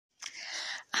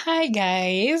Hi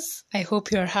guys, I hope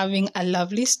you're having a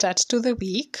lovely start to the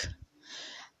week.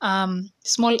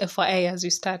 Small FYI as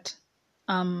we start.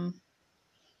 I'm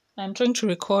trying to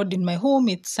record in my home.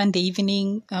 It's Sunday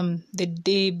evening, the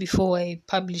day before I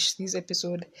publish this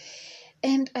episode.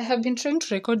 And I have been trying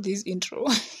to record this intro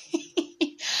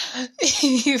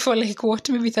for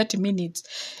maybe 30 minutes.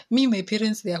 Me and my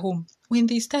parents, they're home. When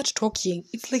they start talking,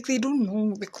 it's like they don't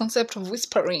know the concept of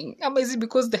whispering. Is it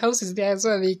because the house is there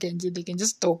so they can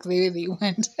just talk the way they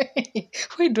want?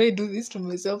 Why do I do this to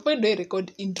myself? Why do I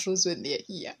record intros when they're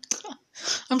here?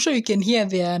 I'm sure you can hear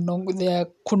their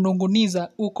kunonguniza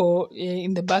uko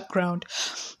in the background.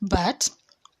 But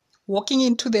walking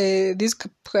into this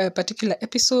particular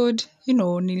episode,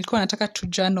 nilikuwa nataka to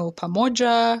journal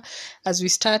pamoja as we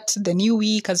start the new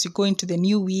week, as we go into the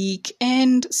new week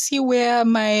and see where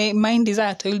my mind is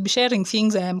at. I will be sharing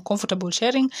things I am comfortable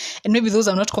sharing, and maybe those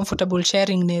I'm not comfortable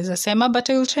sharing neza sema, but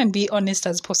I will try and be honest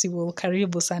as possible.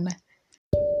 Karibu sana.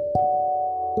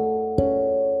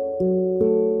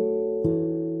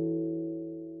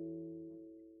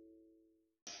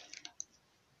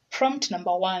 Prompt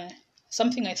number 1.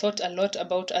 Something I thought a lot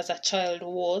about as a child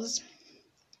was,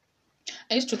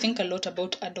 I used to think a lot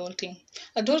about adulting.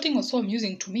 Adulting was so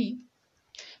amusing to me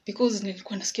because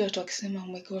nilikuwa nasikia watu wakisema, oh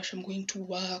my gosh, I'm going to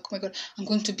work, oh my god, I'm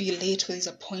going to be late for this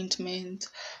appointment,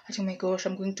 oh my gosh,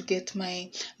 I'm going to get my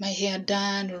hair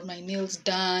done or my nails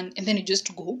done, and then you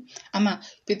just go.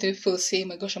 People say, oh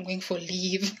my gosh, I'm going for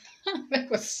leave. It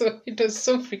was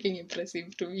so freaking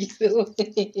impressive to me.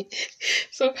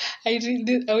 So I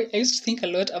used to think a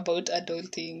lot about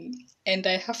adulting, and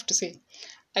I have to say,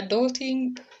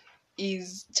 adulting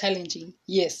is challenging,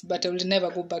 yes, but I will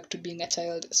never go back to being a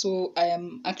child. So I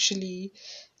am actually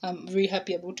very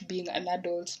happy about being an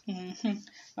adult.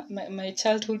 My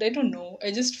childhood, I don't know,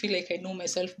 I just feel like I know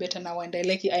myself better now, and I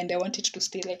like it, and I want it to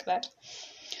stay like that.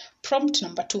 Prompt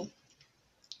number 2.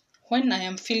 When I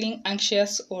am feeling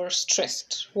anxious or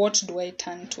stressed, what do I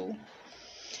turn to?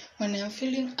 When I am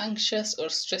feeling anxious or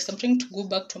stressed, I'm trying to go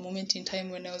back to a moment in time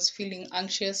when I was feeling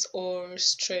anxious or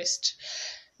stressed.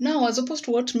 Now, as opposed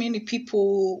to what many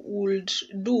people would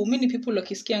do, many people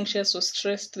wakisikia anxious or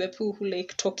stressed, the people who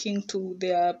like talking to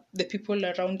the people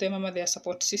around them, or their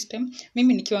support system.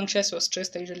 Mimi nikiwa anxious or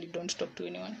stressed, I usually don't talk to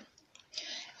anyone.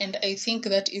 And I think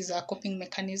that is a coping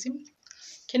mechanism.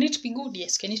 Can it be good?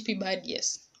 Yes. Can it be bad?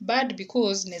 Yes. Bad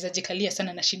because naweza jikalia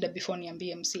sana na shida before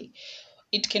niambie MC.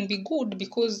 It can be good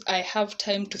because I have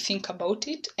time to think about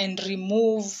it and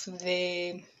remove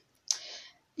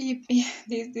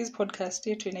this podcast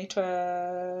yetu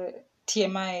inaitwa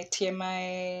TMI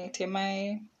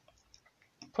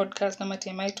podcast ama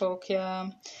TMI talk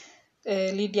ya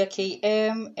Lydia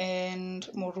KM and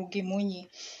Murugi Munyi.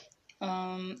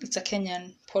 It's a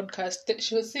Kenyan podcast.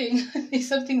 She was saying it's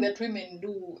something that women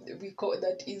do.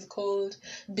 That is called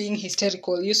being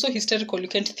hysterical. You're so hysterical. You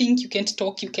can't think. You can't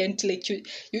talk. You can't you.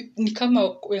 Ni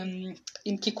kama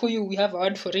in Kikuyu we have a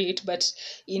word for it, but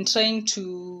in trying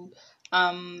to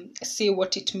say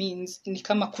what it means, ni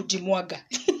kama kujimwaga.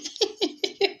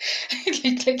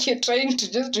 like you're trying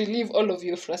to just relieve all of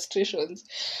your frustrations.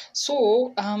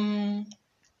 So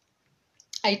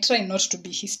I try not to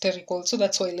be hysterical, so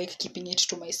that's why I like keeping it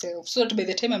to myself, so that by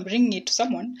the time I'm bringing it to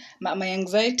someone, my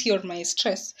anxiety or my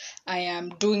stress, I am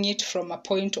doing it from a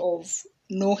point of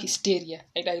no hysteria.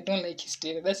 I don't like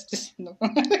hysteria. That's just no.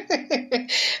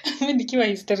 Nikiwa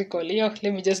hysterical, let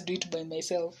me just do it by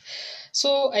myself.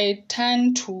 So I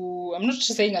turn to, I'm not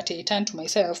saying that I turn to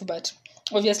myself, but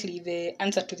obviously the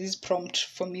answer to this prompt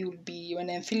for me would be when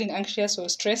I'm feeling anxious or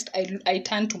stressed, I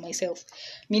turn to myself,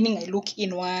 meaning I look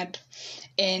inward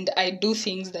and I do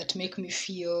things that make me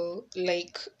feel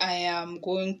like I am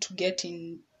going to get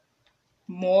in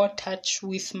more touch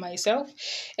with myself.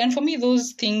 And for me,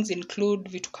 those things include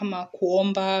vitu kama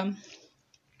kuomba.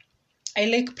 I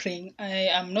like praying. I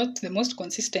am not the most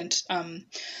consistent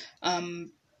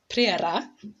prayer,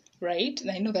 right?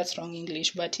 I know that's wrong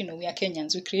English, but we are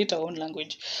Kenyans. We create our own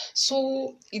language.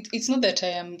 So it's not that I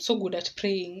am so good at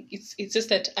praying. It's just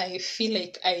that I feel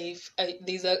like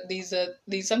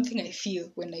there's something I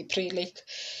feel when I pray. Like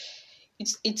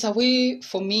it's a way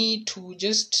for me to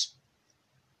just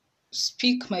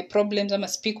speak my problems, I'ma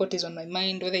speak what is on my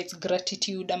mind, whether it's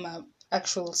gratitude, I'ma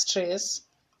actual stress.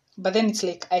 But then it's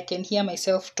like I can hear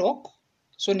myself talk.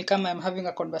 So ni kama I'm having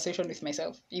a conversation with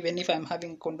myself, even if I'm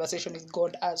having a conversation with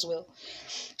God as well.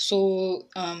 So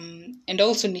and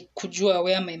also ni kujua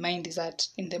where my mind is at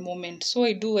in the moment. So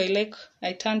I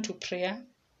turn to prayer.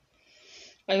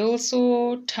 I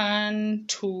also turn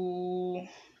to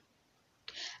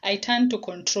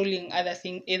controlling other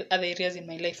areas in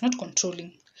my life. Not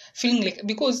controlling, feeling like,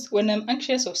 because when I'm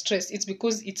anxious or stressed, it's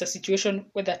because it's a situation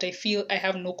where that I feel I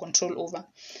have no control over.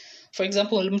 For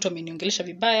example, mtu ameniongelesha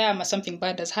vibaya ama something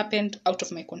bad has happened out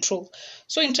of my control.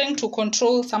 So in trying to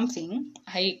control something,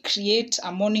 I create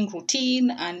a morning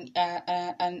routine and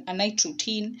a night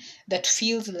routine that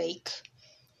feels like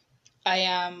I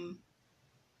am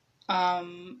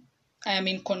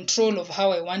in control of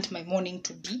how I want my morning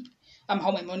to be,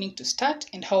 how my morning to start,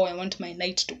 and how I want my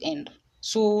night to end.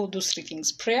 So those three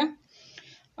things: prayer,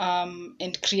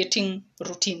 and creating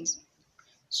routines.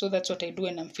 So that's what I do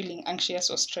when I'm feeling anxious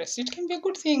or stressed. It can be a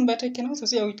good thing, but I can also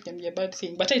see how it can be a bad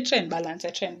thing. But I try and balance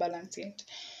it.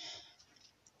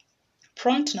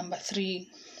 Prompt number 3.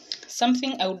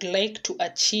 Something I would like to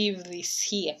achieve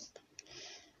this year.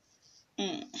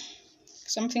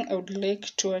 Something I would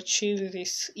like to achieve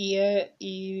this year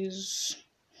is...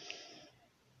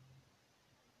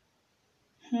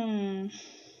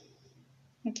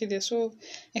 Okay, so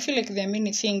I feel like there are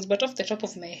many things, but off the top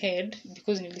of my head,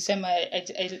 because nilisema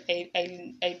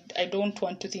I don't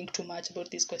want to think too much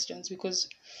about these questions because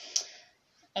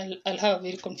I'll have a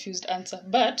very confused answer.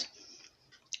 But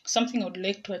something I would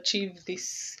like to achieve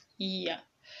this year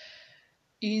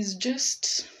is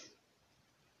just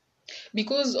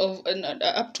because of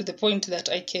up to the point that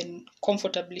I can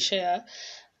comfortably share.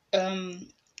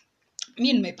 Me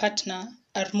and my partner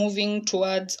are moving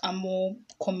towards a more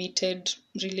committed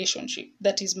relationship,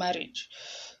 that is marriage.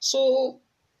 So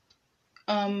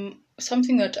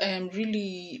something that I am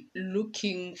really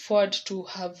looking forward to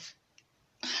have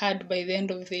had by the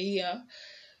end of the year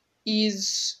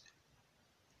is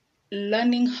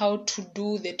learning how to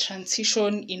do the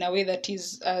transition in a way that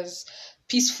is as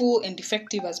peaceful and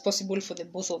effective as possible for the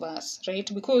both of us,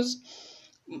 right? Because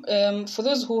for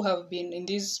those who have been in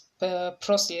this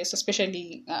process,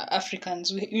 especially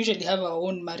Africans, we usually have our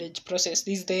own marriage process.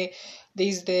 There's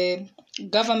the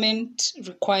government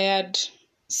required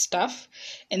stuff,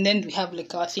 and then we have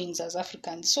like our things as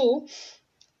Africans. So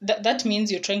that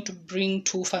means you're trying to bring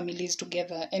two families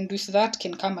together, and with that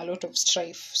can come a lot of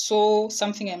strife. So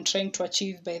something I'm trying to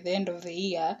achieve by the end of the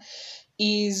year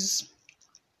is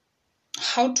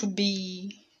how to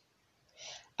be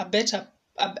a better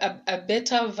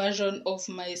version of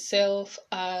myself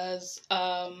as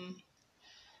a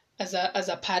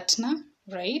partner,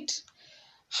 right?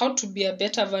 How to be a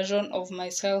better version of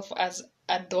myself as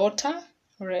a daughter,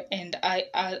 right? And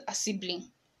a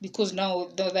sibling, because now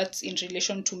that's in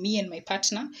relation to me and my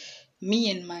partner,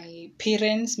 me and my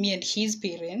parents, me and his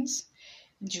parents.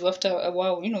 After a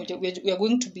while, we are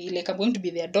going to be like, I'm going to be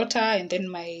their daughter, and then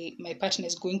my partner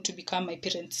is going to become my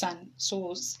parent's son.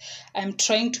 So I'm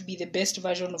trying to be the best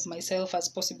version of myself as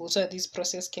possible, so that this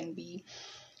process can be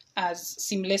as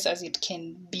seamless as it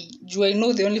can be. I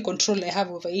know the only control I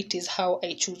have over it is how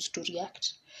I choose to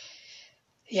react.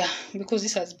 Yeah, because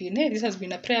this has been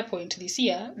a prayer point this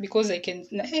year, because I can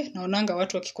naonanga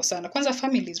watu wakikosana. Kwanza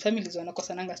families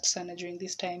wanakosananga sana during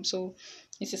this time. So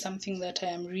this is something that I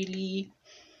am really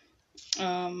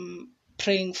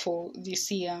praying for this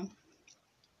year.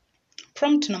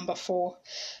 Prompt number 4.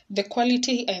 The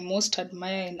quality I most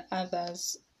admire in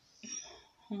others.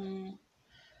 The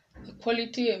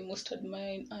quality I most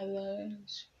admire in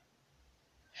others.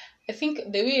 I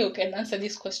think the way you can answer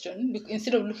this question,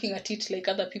 instead of looking at it like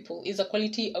other people, is a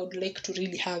quality I would like to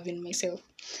really have in myself.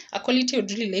 A quality I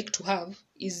would really like to have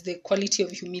is the quality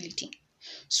of humility.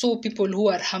 So people who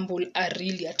are humble are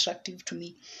really attractive to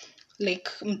me. Like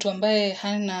mtu ambaye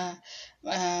hana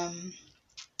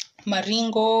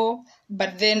maringo,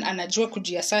 but then anajua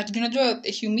kujiasert. Unajua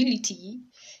humility,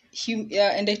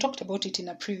 and I talked about it in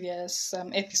a previous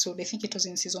episode. I think it was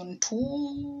in season 2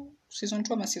 or season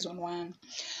 1.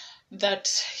 That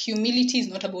humility is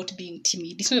not about being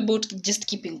timid. It's not about just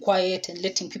keeping quiet and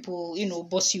letting people,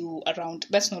 boss you around.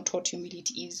 That's not what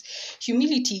humility is.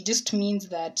 Humility just means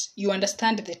that you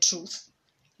understand the truth.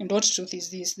 And what truth is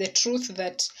this? The truth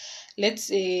that, let's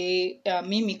say,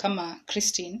 mimi kama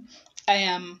Christine, I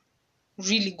am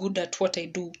really good at what I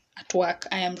do at work.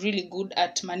 I am really good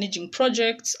at managing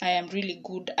projects. I am really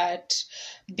good at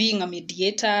being a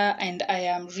mediator, and I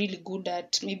am really good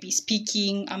at maybe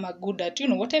speaking. I'm good at,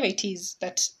 whatever it is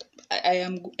that I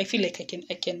am. I feel like I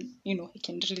can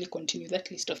really continue that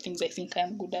list of things I think I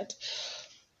am good at.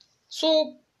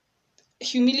 So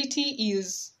humility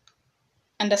is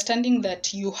understanding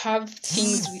that you have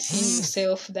things within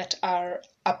yourself that are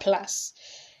a plus,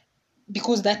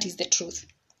 because that is the truth.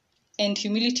 And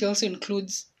humility also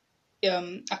includes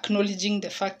acknowledging the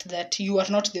fact that you are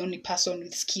not the only person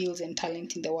with skills and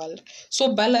talent in the world.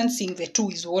 So balancing the two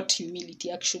is what humility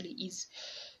actually is.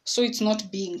 So it's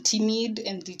not being timid,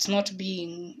 and it's not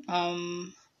being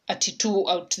attitude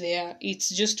out there. It's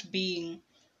just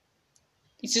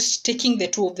taking the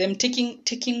two of them,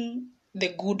 taking the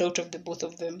good out of the both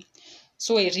of them.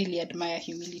 So I really admire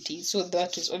humility. So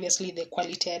that is obviously the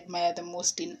quality I admire the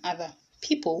most in other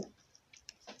people.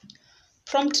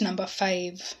 Prompt number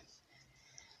 5.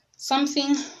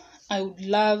 Something I would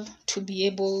love to be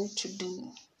able to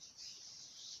do.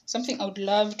 Something I would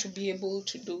love to be able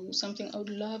to do. Something I would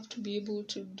love to be able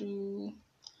to do.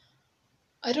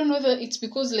 I don't know whether it's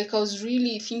because like I was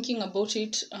really thinking about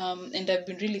it, and I've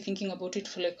been really thinking about it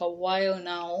for like a while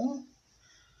now.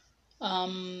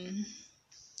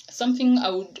 Something I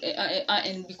would,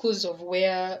 and because of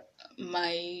where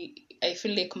I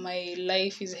feel like my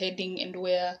life is heading and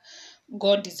where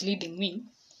God is leading me,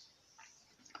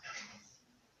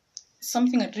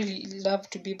 something I'd really love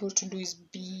to be able to do is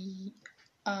be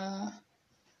a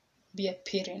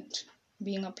parent,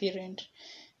 being a parent,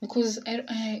 because I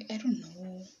don't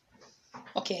know.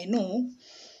 Okay, I know,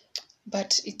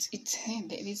 but it's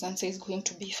this answer is going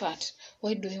to be fat.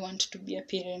 Why do I want to be a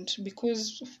parent?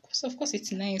 Because of course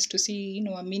it's nice to see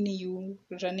a mini you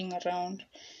running around,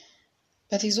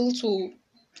 but there's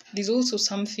also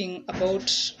something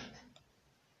about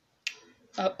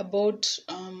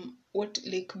what,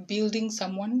 like, building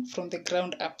someone from the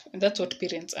ground up, and that's what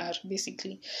parents are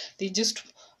basically. They just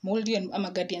mold you,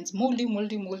 and guardians mold you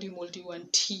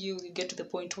until you get to the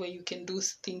point where you can do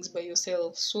things by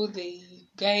yourself. So they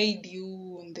guide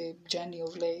you on the journey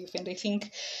of life, and I think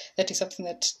that is something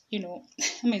that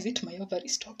is it my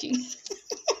ovaries talking?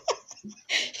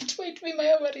 It might be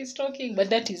my ovaries talking, but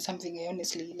that is something I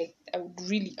honestly like. I would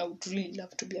really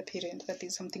love to be a parent. That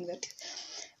is something that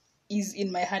is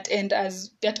in my heart. And as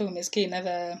Beata Umeske in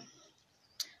other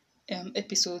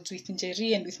episodes with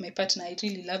Njeri and with my partner, I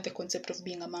really love the concept of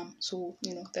being a mom. So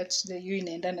that's the you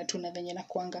inaendana tu na venye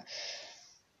nakuanga.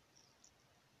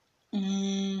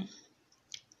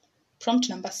 Prompt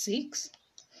number 6.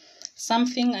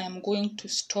 Something I am going to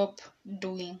stop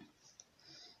doing.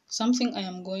 Something I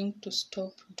am going to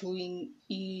stop doing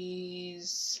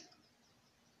is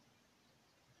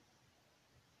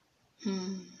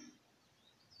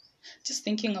just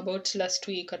thinking about last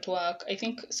week at work. I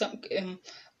think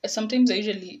sometimes I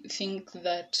usually think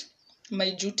that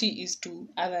my duty is to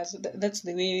others. That's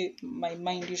the way my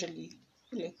mind usually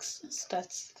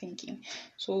starts thinking.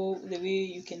 So the way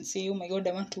you can say, oh my God,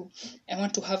 I want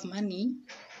to have money.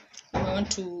 I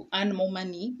want to earn more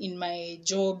money in my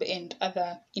job and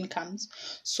other incomes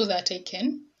so that I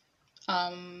can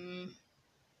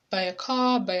buy a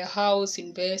car, buy a house,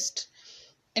 invest.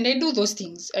 And I do those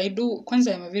things.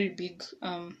 Kwanza, I'm a very big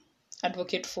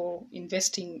advocate for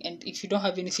investing. And if you don't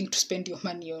have anything to spend your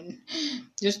money on,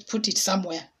 just put it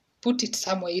somewhere.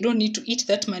 You don't need to eat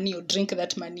that money or drink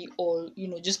that money or,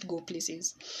 just go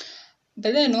places.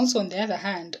 But then also on the other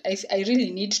hand, I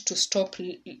really need to stop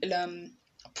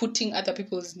putting other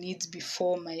people's needs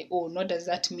before my own. What does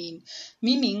that mean?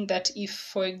 Meaning that if,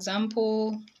 for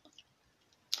example,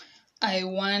 I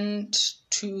want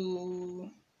to...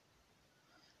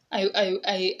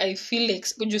 I feel like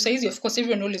of course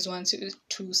everyone always wants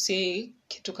to say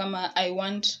kitu kama I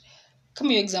want,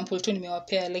 kama your example tu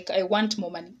nimewapea, like I want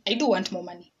more money. I do want more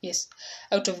money, yes,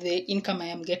 out of the income I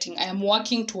am getting. I am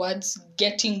working towards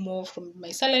getting more from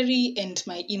my salary and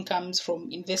my incomes from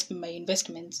my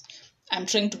investments. I'm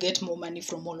trying to get more money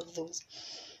from all of those.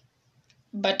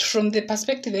 But from the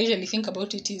perspective I usually think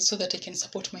about it is so that I can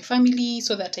support my family,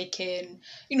 so that I can,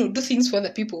 do things for other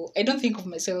people. I don't think of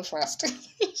myself first,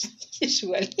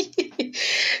 usually.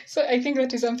 So I think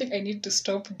that is something I need to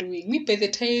stop doing. Me, by the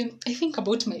time I think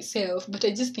about myself, but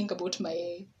I just think about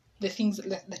the things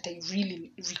that I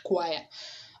really require.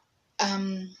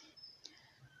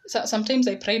 So sometimes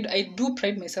I do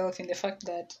pride myself in the fact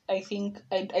that I think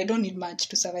I don't need much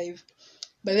to survive.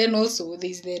 But then also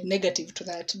there's the negative to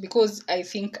that, because I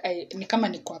think ni kama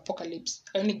niko apocalypse.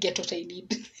 I only get what I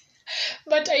need.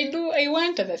 But I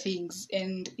want other things,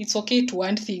 and it's okay to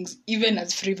want things even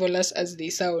as frivolous as they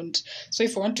sound. So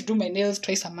if I want to do my nails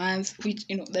twice a month, which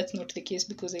that's not the case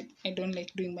because I don't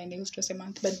like doing my nails twice a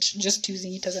month, but just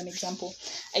using it as an example,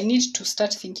 I need to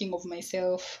start thinking of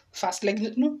myself first. Like,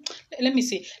 no, let me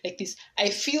say like this: I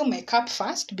fill my cup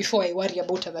first before I worry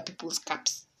about other people's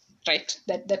cups. Right?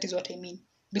 That is what I mean.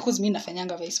 Because me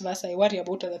nafanyanga vice versa. I worry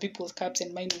about other people's cups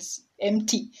and mine is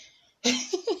empty.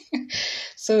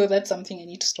 So that's something I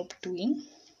need to stop doing.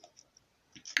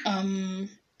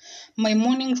 My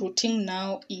morning routine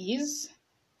now is,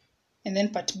 and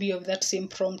then part B of that same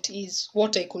prompt is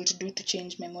what I could do to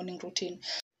change my morning routine.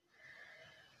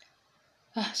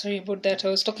 Sorry about that. I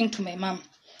was talking to my mom.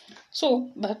 So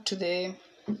back to the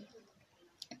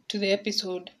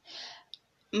episode.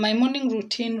 My morning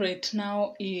routine right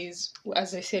now is,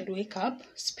 as I said, wake up,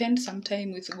 spend some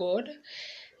time with God.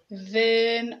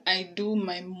 Then I do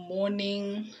my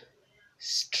morning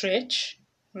stretch,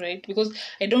 right? Because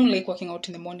I don't like working out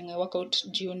in the morning. I work out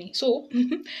jioni. So,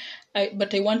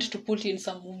 but I want to put in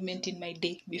some movement in my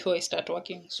day before I start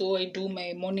working. So I do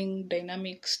my morning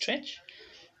dynamic stretch.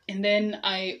 And then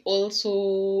I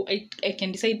also, I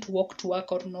can decide to walk to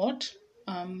work or not,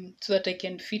 so that I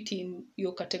can fit in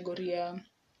your category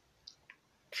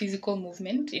physical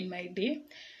movement in my day.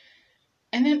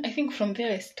 And then I think from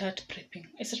there I start prepping.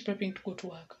 I start prepping to go to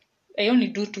work. I only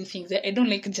do two things. I don't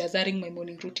like jazzering my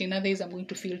morning routine. Otherwise, I'm going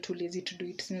to feel too lazy to do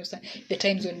it. You know, the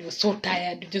times when you're so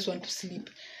tired, you just want to sleep.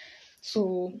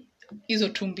 So, hizo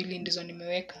tu mbili ndizo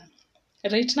nimeweka.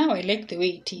 Right now, I like the way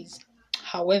it is.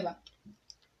 However,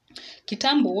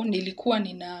 kitambo nilikuwa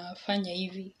ninafanya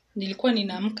hivi. Nilikuwa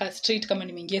ninaamka straight kama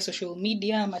nimeingia social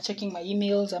media, ama checking my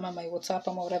emails, ama my WhatsApp,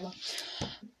 ama whatever.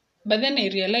 But then I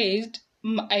realized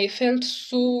I felt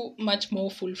so much more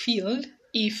fulfilled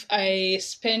if I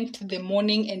spent the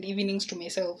morning and evenings to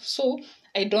myself. So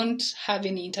I don't have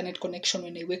any internet connection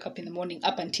when I wake up in the morning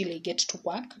up until I get to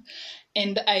work.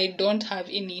 And I don't have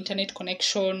any internet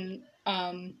connection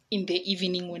in the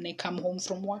evening when I come home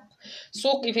from work.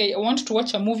 So if I want to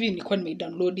watch a movie, nikuwa may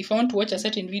download. If I want to watch a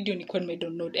certain video, nikuwa may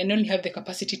download. And only have the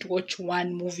capacity to watch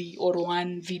one movie or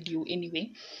one video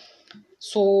anyway.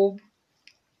 So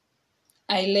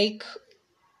I like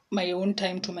my own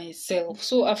time to myself.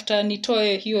 So after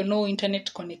nitoe hiyo no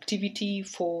internet connectivity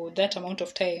for that amount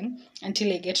of time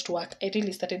until I get to work, I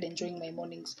really started enjoying my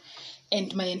mornings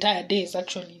and my entire days.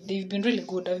 Actually, they've been really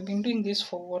good. I've been doing this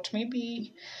for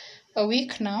maybe a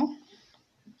week now.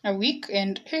 And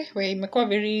imekuwa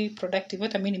very productive.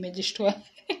 What I mean, nimejishtua.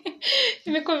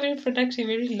 Imekuwa very productive.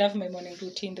 I really love my morning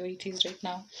routine the way it is right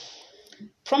now.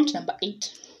 Prompt number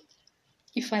 8.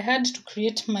 If I had to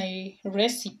create my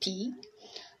recipe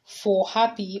for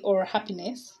happy or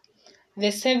happiness,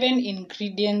 the 7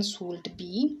 ingredients would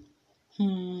be,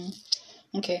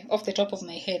 okay, off the top of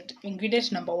my head,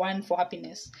 ingredient number 1 for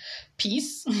happiness,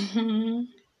 peace,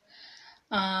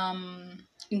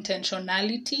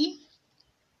 intentionality.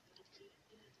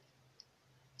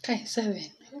 Okay,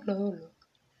 7. Hello.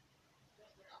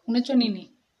 Unajua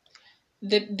nini?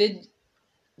 The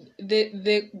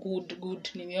good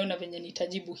nimeona venye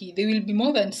nitajibu hii. There will be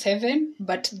more than 7,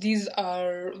 but these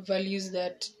are values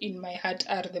that in my heart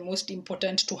are the most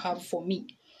important to have for me.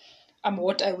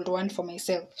 What I would want for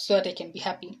myself so that I can be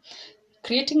happy.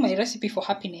 Creating my recipe for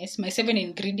happiness, my 7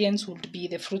 ingredients would be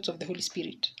the fruits of the Holy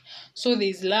Spirit. So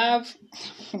there's love.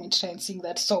 Let me try and sing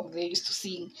that song they used to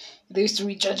sing. They used to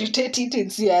regurgitate it in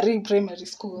CRE primary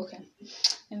school. Okay.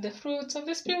 And the fruits of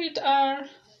the Spirit are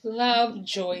love,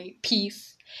 joy,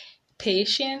 peace,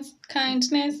 patience,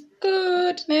 kindness,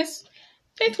 goodness,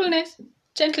 faithfulness,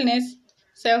 gentleness,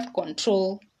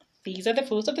 self-control. These are the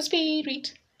fruits of the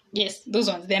Spirit. Yes, those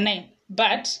ones, they're 9.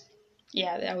 But,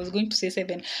 yeah, I was going to say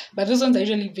 7. But those ones are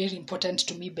usually very important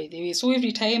to me, by the way. So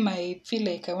every time I feel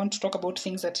like I want to talk about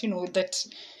things that, that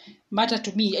matter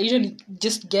to me, I usually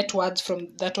just get words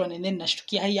from that one and then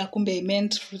nashtukia, kumbe I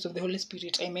meant fruits of the Holy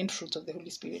Spirit. I meant fruits of the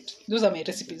Holy Spirit. Those are my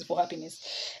recipes for happiness.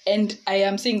 And I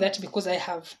am saying that because I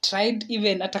have tried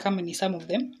even atakamani some of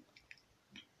them.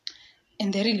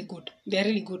 And they're really good. They're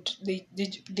really good.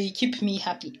 They keep me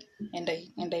happy, and I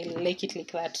like it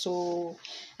like that. So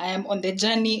I am on the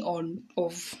journey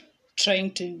of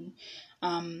trying to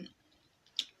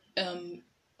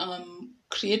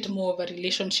create more of a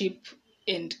relationship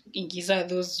and ingiza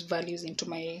those values into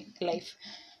my life.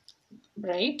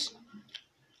 Right?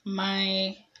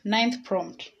 My 9th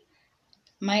prompt.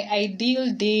 My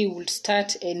ideal day would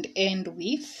start and end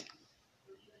with.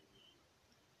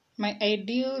 My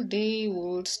ideal day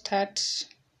would start.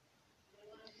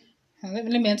 Let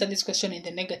me answer this question in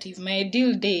the negative. My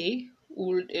ideal day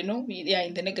would, in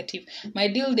the negative. My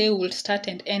ideal day will start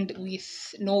and end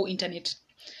with no internet.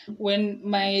 When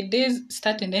my days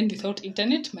start and end without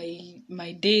internet,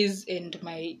 my days and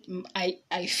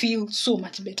I feel so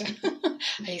much better.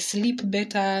 I sleep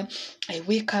better. I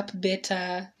wake up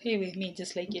better. Hey, with me,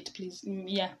 just like it, please.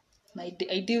 Yeah. My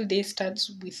ideal day starts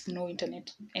with no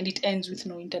internet and it ends with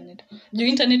no internet. The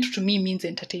internet to me means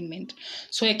entertainment.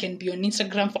 So I can be on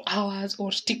Instagram for hours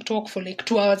or TikTok for like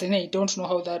 2 hours and I don't know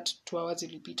how that 2 hours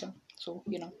will repeat. So,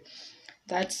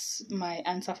 that's my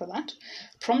answer for that.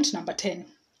 Prompt number 10.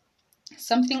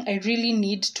 Something I really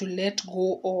need to let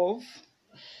go of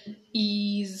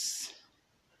is,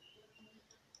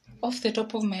 off the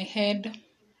top of my head,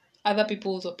 other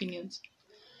people's opinions.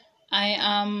 I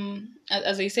am,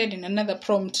 as I said in another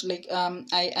prompt, like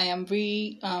I am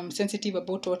very sensitive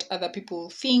about what other people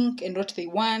think and what they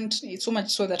want. It's so much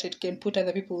so that it can put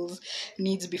other people's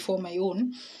needs before my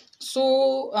own.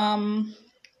 So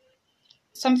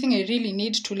something I really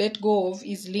need to let go of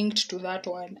is linked to that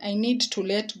one. I need to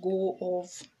let go of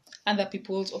other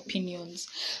people's opinions,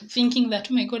 thinking that,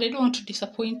 oh my god, I don't want to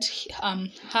disappoint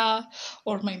her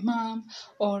or my mom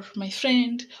or my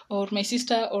friend or my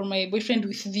sister or my boyfriend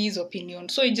with these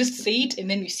opinions. So I just say it, and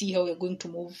then we see how we're going to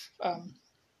move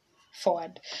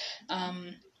forward.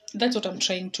 That's what I'm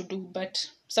trying to do. But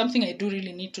something I do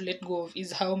really need to let go of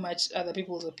is how much other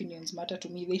people's opinions matter to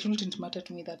me. They shouldn't matter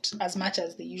to me that as much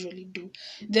as they usually do.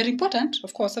 They're important,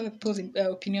 of course. Other people's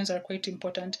opinions are quite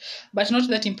important, but not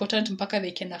that important mpaka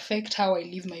they can affect how I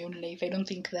live my own life. I don't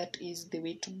think that is the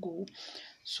way to go.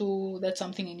 So that's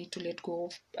something I need to let go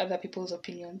of, other people's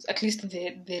opinions, at least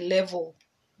the level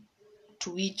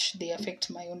to which they affect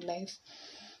my own life.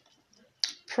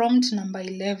 Prompt number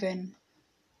 11.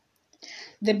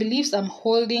 The beliefs I'm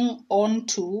holding on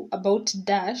to about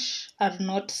Dash are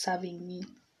not serving me.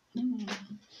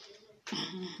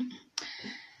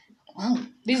 Wow,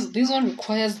 this one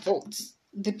requires thoughts.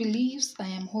 The beliefs I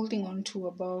am holding on to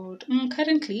about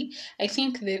currently, I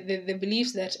think the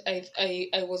beliefs that I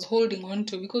was holding on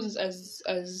to, because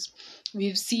as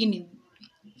we've seen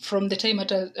from the time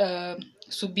at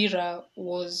Subira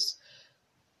was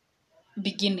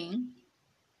beginning,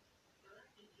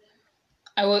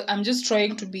 I'm just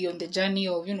trying to be on the journey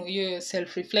of, your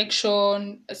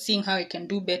self-reflection, seeing how I can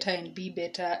do better and be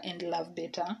better and love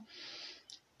better.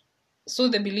 So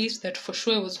the beliefs that for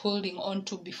sure I was holding on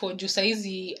to before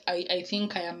Jusaizi, I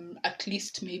think I am at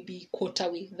least maybe quarter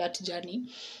way that journey.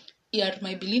 Yeah,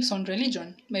 my beliefs on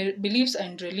religion. My beliefs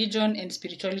and religion and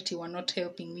spirituality were not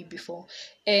helping me before.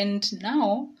 And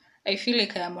now I feel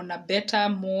like I am on a better,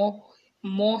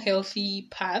 more healthy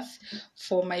path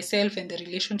for myself and the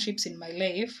relationships in my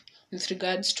life with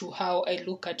regards to how I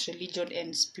look at religion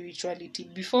and spirituality.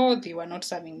 Before, they were not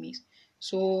serving me.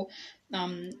 So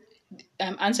I'm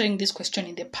answering this question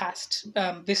in the past,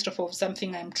 based off of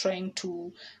something I'm trying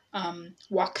to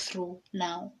work through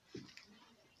now.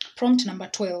 Prompt number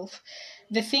 12.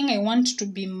 The thing I want to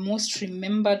be most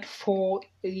remembered for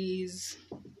is,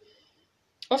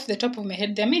 off the top of my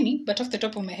head, there are many, but off the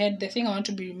top of my head, the thing I want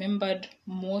to be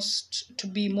most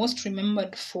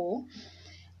remembered for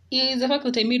is the fact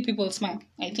that I made people smile.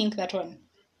 I think that one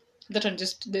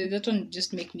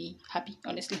just make me happy,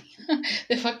 honestly.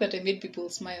 The fact that I made people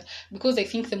smile, because I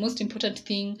think the most important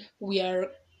thing we are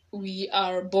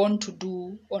born to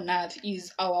do on earth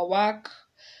is our work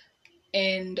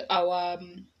and our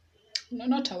no,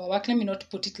 not our work, let me not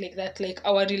put it like that, like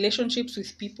our relationships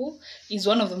with people is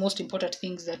one of the most important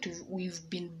things that we've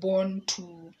been born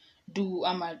to do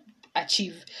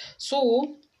achieve.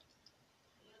 So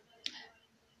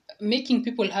making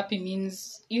people happy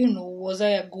means, was I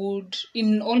a good,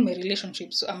 in all my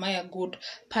relationships, am I a good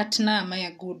partner, am I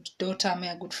a good daughter, am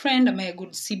I a good friend, am I a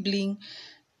good sibling?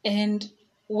 And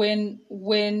when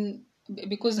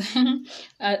because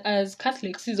as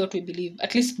Catholics, this is what we believe,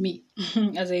 at least me.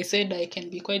 As I said, I can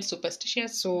be quite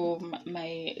superstitious, so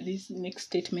this next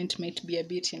statement might be a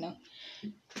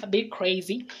bit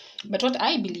crazy, but what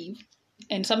I believe,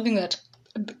 and something that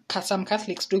some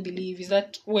Catholics do believe, is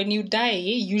that when you die,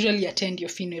 you usually attend your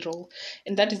funeral,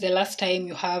 and that is the last time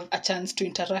you have a chance to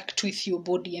interact with your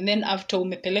body. And then after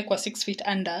umepelekwa 6 feet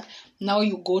under, now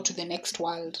you go to the next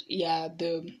world. Yeah,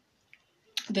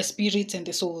 the spirits and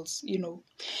the souls,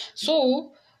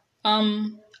 So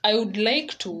I would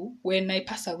like to, when I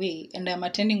pass away and I'm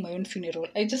attending my own funeral,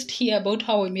 I just hear about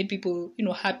how I made people,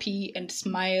 happy and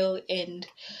smile,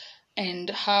 and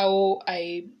how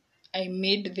I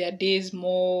made their days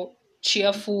more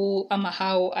cheerful,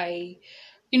 how I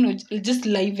just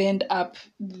livened up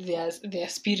their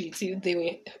spirits. If they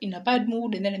were in a bad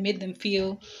mood, and then I made them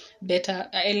feel better.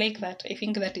 I like that. I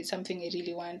think that is something I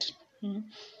really want.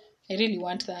 I really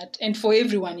want that. And for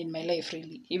everyone in my life,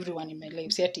 really. Everyone in my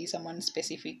life. Say someone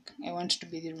specific. I want to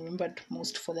be remembered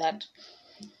most for that.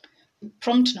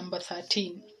 Prompt number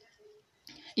 13.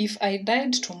 If I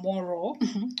died tomorrow,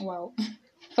 wow.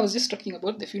 I was just talking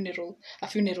about a funeral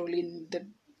in the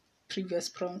previous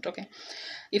prompt. Okay.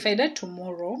 If I died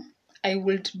tomorrow, I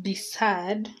would be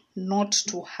sad not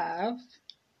to have.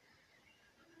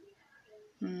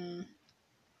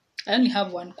 I only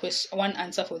have one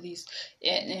answer for this,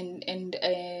 and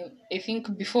I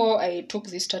think before I took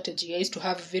this strategy, I used to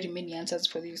have very many answers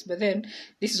for this, but then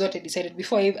this is what I decided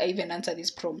before I even answer this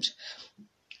prompt.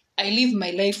 I live my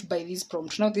life by this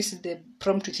prompt. Now this is the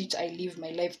prompt with which I live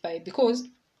my life by, because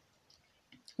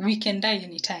we can die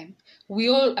anytime. We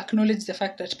all acknowledge the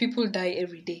fact that people die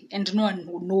every day and no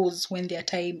one knows when their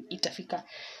time itafika.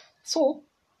 So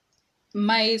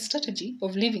my strategy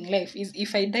of living life is,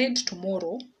 if I died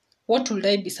tomorrow, what would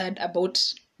I be sad about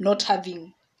not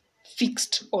having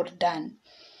fixed or done?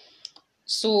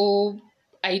 So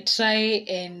I try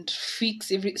and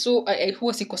fix so I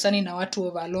huwa sikosani na watu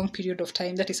over a long period of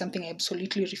time. That is something I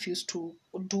absolutely refuse to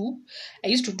do. I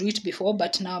used to do it before,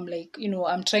 but now I'm like,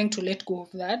 I'm trying to let go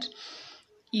of that.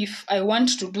 If I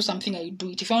want to do something, I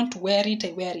do it. If I want to wear it,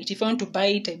 I wear it. If I want to buy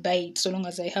it, I buy it, so long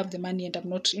as I have the money and I'm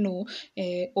not,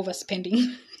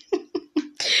 overspending.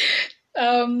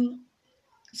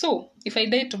 So if I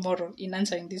die tomorrow, in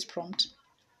answering this prompt,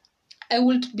 I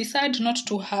would be sad not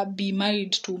to be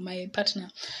married to my partner.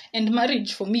 And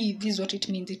marriage, for me, this is what it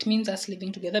means. It means us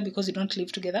living together, because we don't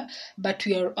live together, but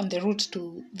we are on the route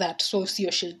to that. So see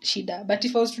your shida. But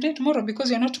if I was to die tomorrow, because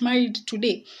you're not married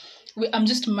today, I'm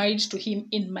just married to him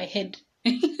in my head.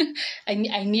 I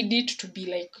need it to be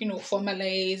like,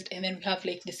 formalized, and then we have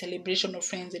like the celebration of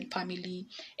friends and family,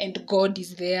 and God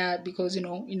is there, because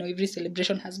every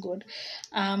celebration has God.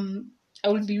 I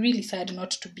would be really sad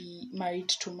not to be married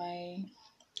to my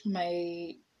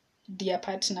dear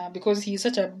partner, because he's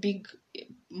such a big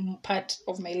part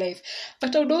of my life.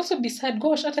 But I would also be sad,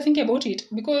 gosh, after thinking about it,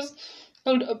 because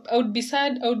I would be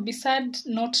sad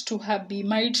not to be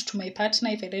married to my partner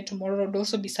if I die tomorrow. I would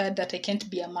also be sad that I can't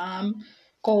be a mom.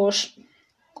 Gosh.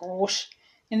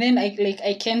 And then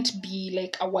I can't be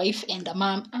like a wife and a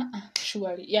mom.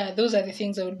 Surely. Yeah, those are the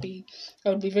things I would be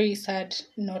very sad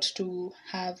not to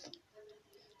have.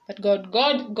 But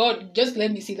God, just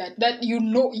let me see that. That you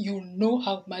know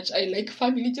how much I like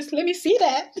family. Just let me see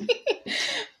that.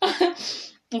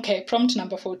 Okay, prompt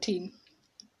number 14.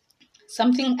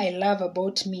 Something I love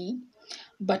about me,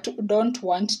 but don't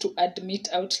want to admit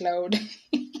out loud.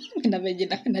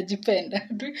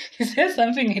 Is there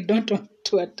something I don't want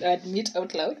to admit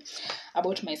out loud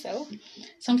about myself?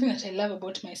 Something that I love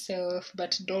about myself,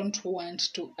 but don't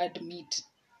want to admit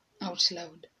out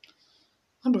loud.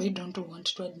 What do I don't want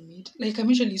to admit? Like, I'm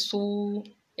usually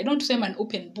I don't say I'm an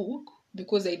open book,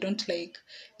 because I don't like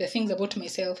the things about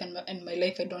myself and my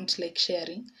life I don't like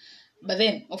sharing. But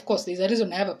then, of course, there's a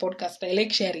reason I have a podcast. I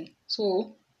like sharing.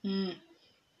 So,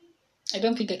 I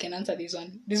don't think I can answer this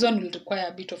one. This one will require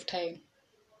a bit of time.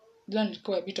 This one will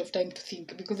require a bit of time to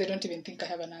think, because I don't even think I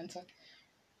have an answer.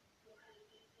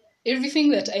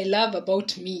 Everything that I love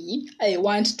about me, I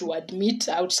want to admit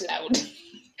out loud.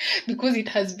 Because it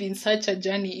has been such a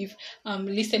journey. If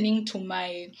listening to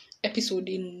my episode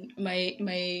my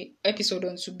episode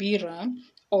on Subira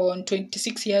on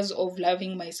 26 years of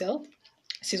loving myself,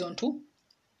 season 2,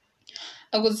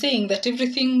 I was saying that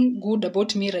everything good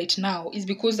about me right now is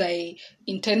because I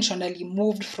intentionally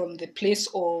moved from the place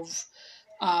of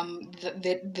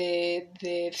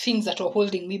the things that were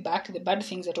holding me back, the bad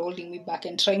things that are holding me back,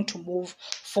 and trying to move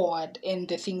forward in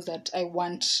the things that I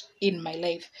want in my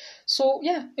life. So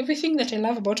yeah, everything that I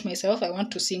love about myself, I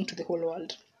want to sing to the whole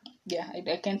world. Yeah,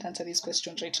 I can't answer this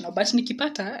question right now, but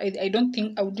nikipata, I don't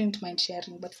think I wouldn't mind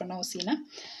sharing, but for now, sina.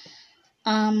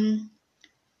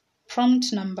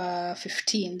 Prompt number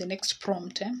 15, the next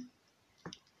prompt.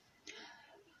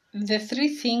 The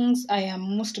 3 things I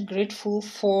am most grateful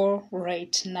for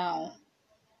right now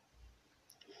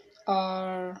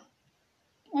are,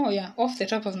 off the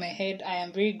top of my head, I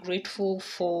am very grateful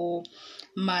for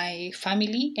my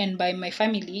family. And by my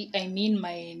family, I mean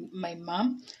my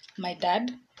mom, my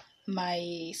dad,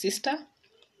 my sister,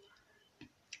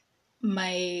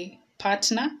 my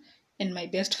partner, and my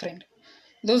best friend.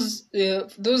 Those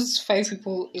 5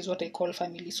 people is what I call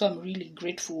family. So I'm really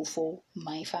grateful for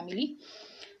my family.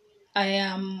 I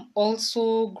am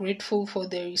also grateful for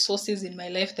the resources in my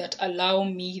life that allow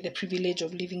me the privilege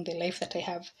of living the life that I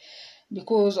have.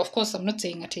 Because, of course, I'm not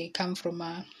saying that I come from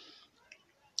a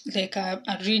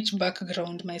rich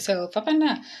background myself.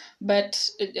 But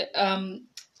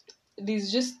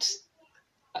there's just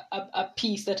a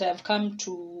peace that I've come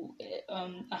to,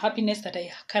 a happiness that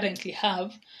I currently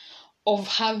have, of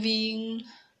having,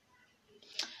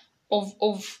 of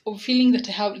feeling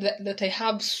that I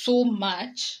have so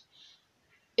much.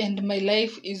 And my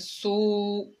life is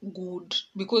so good,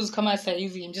 because kama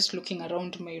saizi I'm just looking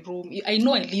around my room. I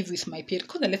know I live with my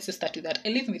parents. Let's just start with that. I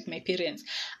live with my parents.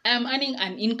 I am earning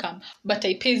an income, but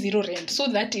I pay 0 rent. So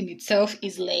that in itself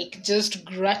is like just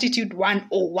gratitude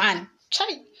 101.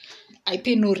 I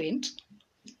pay no rent,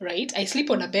 right? I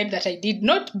sleep on a bed that I did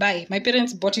not buy. My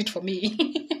parents bought it for me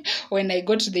when I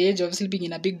got to the age of sleeping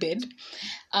in a big bed.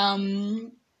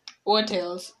 What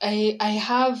else? I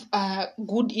have a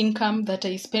good income that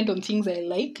I spend on things I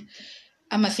like.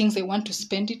 things I want to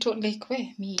spend it on. Like, where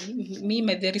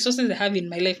the resources I have in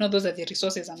my life, not those are the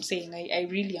resources I'm saying. I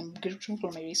really am grateful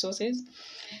for my resources.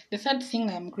 The third thing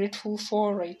I'm grateful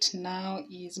for right now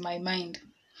is my mind.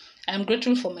 I'm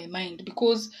grateful for my mind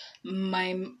because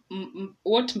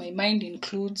what my mind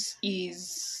includes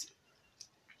is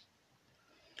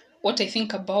what I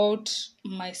think about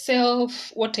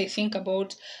myself, what I think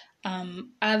about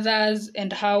others,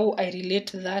 and how I relate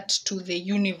that to the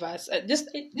universe.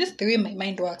 Just the way my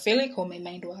mind works. I like how my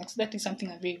mind works. That is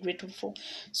something I'm very grateful for.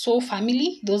 So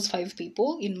family, those 5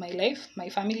 people in my life, my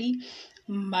family,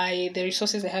 the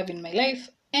resources I have in my life,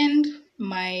 and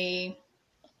my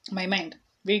mind.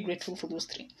 Very grateful for those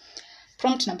 3.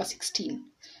 Prompt number 16.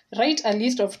 Write a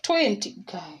list of 20.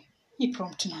 Guy, he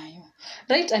prompt nayo.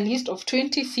 Write a list of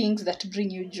 20 things that bring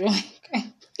you joy.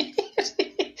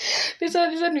 This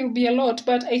one will be a lot,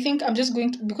 but I think I'm just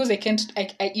going to, because I can't,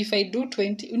 if I do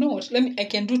 20, you know what, I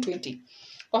can do 20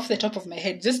 off the top of my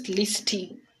head, just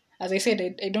listing. As I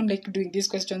said, I don't like doing these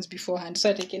questions beforehand,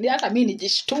 so that I can,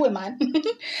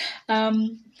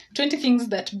 man. 20 things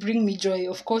that bring me joy.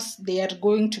 Of course, they are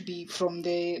going to be from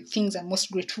the things I'm most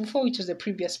grateful for, which is the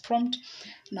previous prompt.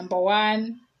 Number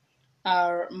 1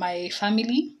 are my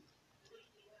family.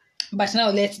 But now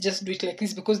let's just do it like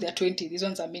this because there are 20. These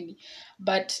ones are many.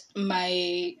 But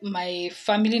my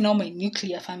family, now my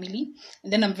nuclear family.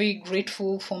 And then I'm very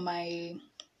grateful for my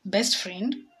best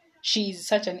friend. She is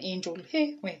such an angel.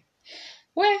 Hey, wait.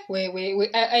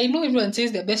 I know everyone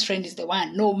says their best friend is the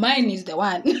one. No, mine is the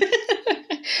one.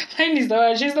 Mine is the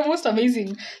one. She's the most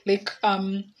amazing.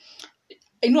 I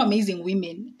know amazing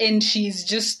women, and she's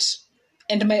just,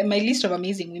 and my list of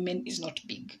amazing women is not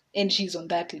big, and she's on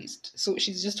that list. So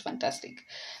she's just fantastic.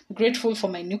 Grateful for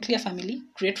my nuclear family,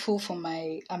 grateful for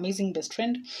my amazing best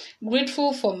friend,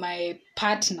 grateful for my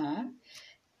partner.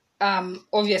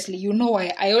 Obviously, you know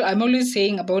why I'm always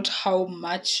saying about how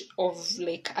much of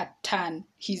like a turn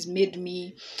he's made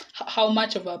me, how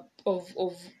much of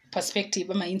perspective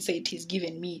my insight he's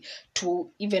given me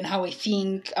to even how I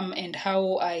think and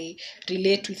how I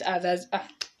relate with others. I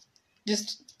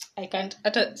can't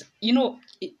yo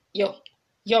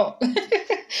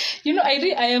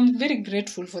I am very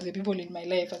grateful for the people in my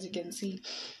life, as you can see.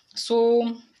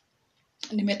 So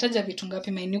nimetaja vitu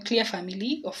ngapi? My nuclear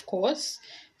family, of course,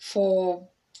 for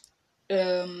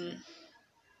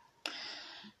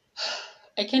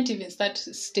I can't even start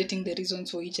stating the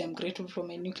reasons for which I'm grateful for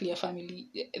my nuclear family.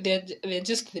 They're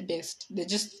just the best. They're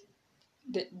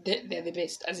the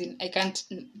best. As in, I can't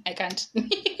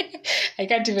I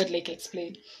can't even like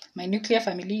explain. My nuclear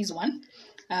family is 1.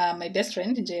 My best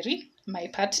friend Jerry, my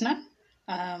partner,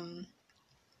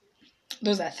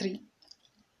 those are 3.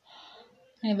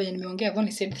 I've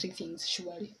only said 3 things,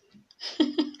 surely.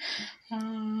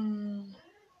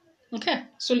 Okay,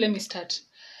 so let me start.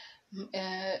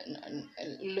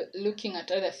 Looking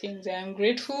at other things, I am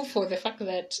grateful for the fact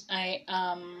that I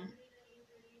am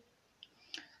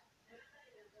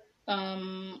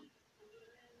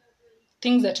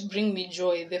things that bring me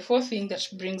joy. The 4th thing that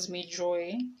brings me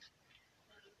joy,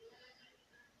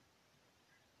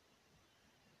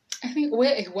 I think,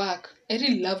 where I work. I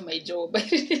really love my job. I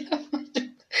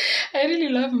really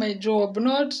love my job.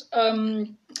 Not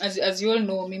as you all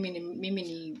know,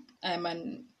 I'm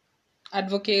an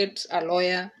advocate, a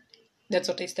lawyer. That's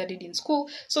what I studied in school.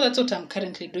 So that's what I'm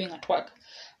currently doing at work.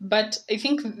 But I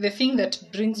think the thing that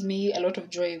brings me a lot of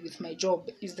joy with my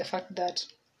job is the fact that,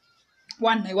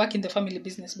 1, I work in the family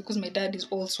business because my dad is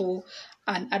also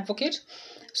an advocate.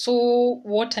 So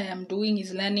what I am doing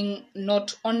is learning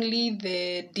not only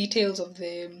the details of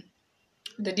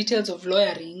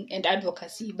lawyering and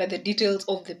advocacy, but the details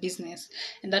of the business.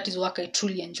 And that is work I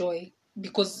truly enjoy,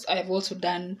 because I've also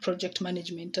done project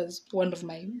management as one of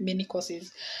my many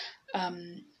courses,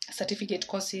 certificate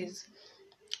courses.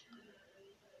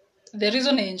 The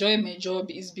reason I enjoy my job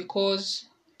is because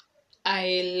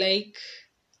I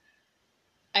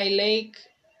like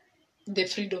the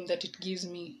freedom that it gives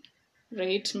me,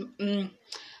 right?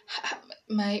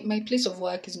 My place of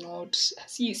work is not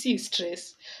si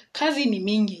stress. Kazi ni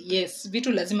mingi, yes.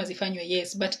 Vitu lazima zifanywe,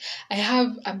 yes. But I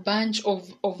have a bunch of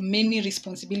many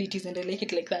responsibilities, and I like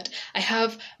it like that. I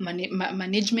have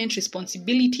management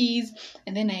responsibilities,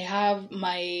 and then I have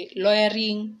my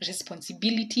lawyering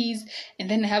responsibilities, and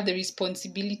then I have the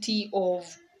responsibility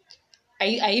of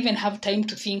I even have time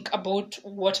to think about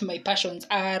what my passions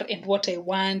are and what I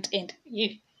want, and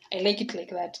I like it like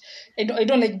that. I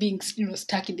don't like being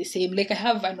stuck in the same. Like, I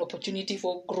have an opportunity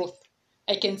for growth.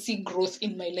 I can see growth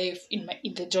in my life, in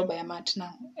the job I am at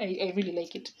now. I really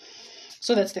like it.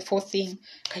 So that's the 4th thing.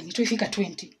 Can you figure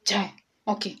 20?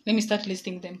 Okay, let me start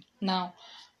listing them now.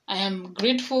 I am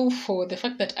grateful for the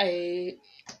fact that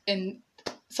and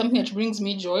something that brings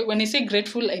me joy. When I say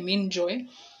grateful, I mean joy.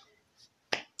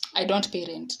 I don't pay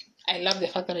rent. I love the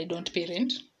fact that I don't pay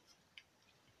rent.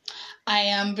 I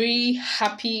am very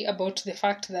happy about the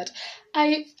fact that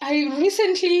I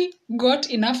recently got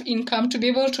enough income to be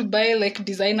able to buy like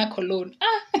designer cologne.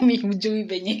 Mi hujui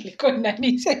venye ilikuwa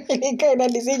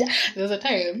inanisinya. There was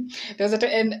a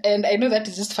time, and I know that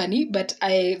is just funny, but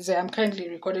I'm currently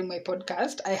recording my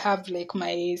podcast. I have like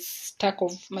my stack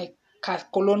of my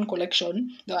cologne collection,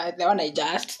 the one I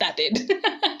just started,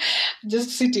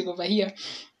 just sitting over here.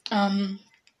 I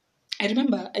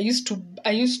remember I used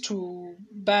to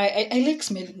buy, I like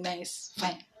smelling nice,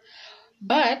 fine.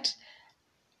 But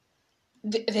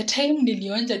the time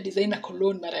nilionja designer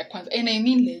cologne mara ya kwanza, and I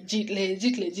mean legit,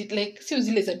 like sio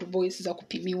zile za Dubois za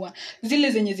kupimiwa,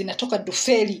 zile zenye zinatoka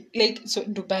Duferi, like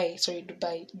Dubai.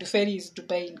 Duferi is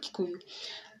Dubai in Kikuyu.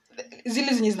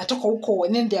 Zile zenye zinatoka huko,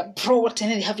 and then they are brought,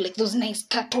 and then they have like those nice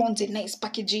cartons and nice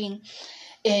packaging.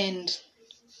 And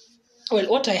well,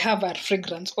 what I have are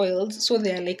fragrance oils, so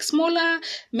they are like smaller,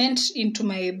 meant into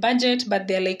my budget, but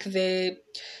they're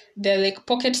like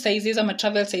pocket sizes or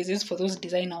travel sizes for those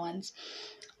designer ones.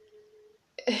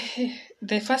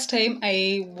 The first time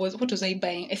what was I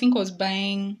buying? I think I was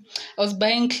buying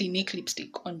Clinique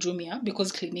lipstick on Jumia,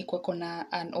 because Clinique wako na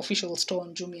an official store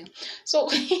on Jumia. So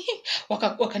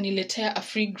wakaniletea a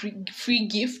free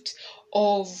gift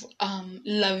of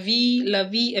La Vie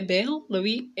est belle, La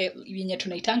Vie yenye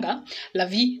tunaitanga La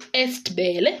Vie est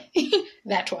belle.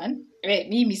 That one.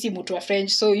 Mimi si mtu wa French,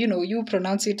 so you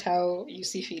pronounce it how you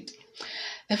see fit.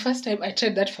 The first time I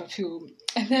tried that perfume,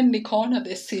 and then nikaona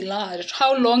the silage,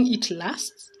 how long it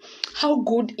lasts, how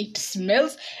good it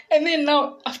smells, and then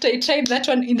now after I tried that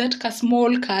one in that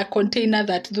small container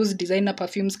that those designer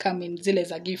perfumes come in, zile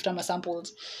za gift ama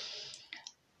samples,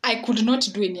 I could not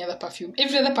do any other perfume.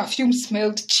 Every other perfume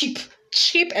smelled cheap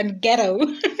and ghetto.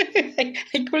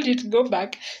 I couldn't go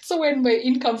back. So when my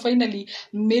income finally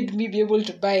made me be able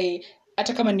to buy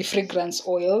hata kama ni fragrance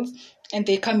oils, and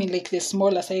they come in like the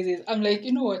smaller sizes, I'm like,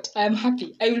 you know what? I'm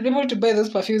happy. I will be able to buy those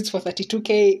perfumes for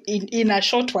 32k in a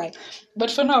short while.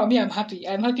 But for now, I'm happy.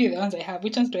 I'm happy with the ones I have.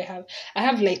 Which ones do I have? I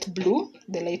have light blue.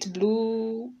 The light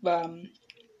blue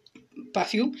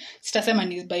perfume. Sitasema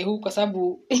ni by who, kwa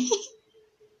sababu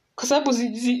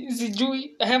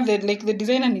zijui. I have the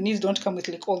designer ninis don't come with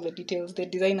like all the details. The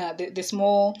designer, the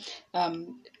small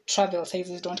travel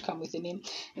sizes don't come with the name.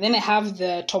 And then I have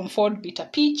the Tom Ford Bitter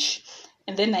Peach.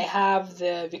 And then I have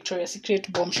the Victoria's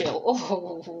Secret Bombshell.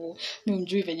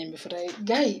 Mjui venye nimefurahi.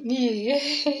 Guy,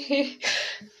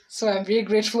 so I'm very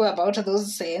grateful about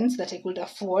those scents that I could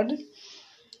afford.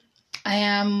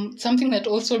 Something that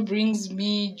also brings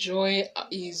me joy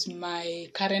is my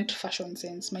current fashion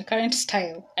sense, my current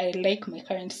style. I like my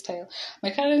current style. My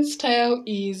current style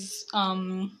is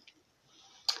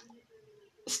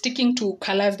sticking to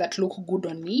colors that look good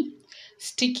on me,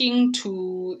 sticking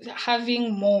to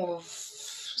having more of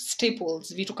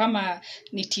staples, vitu kama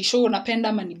ni t-shirt napenda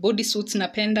ama ni bodysuits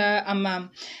napenda ama,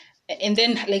 and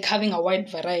then like having a wide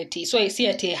variety. So I see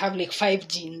that I have like 5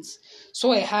 jeans.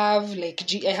 So I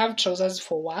have trousers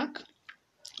for work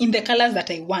in the colors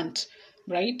that I want,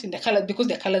 right? In the color, because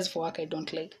the colors for work I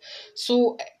don't like.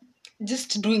 So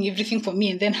just doing everything for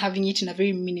me and then having it in a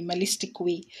very minimalistic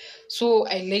way. So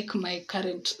I like my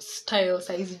current style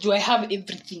size. I have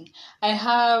everything. I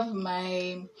have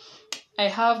my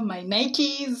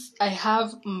Nikes, I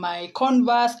have my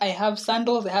Converse, I have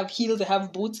sandals, I have heels, I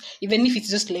have boots, even if it's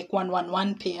just like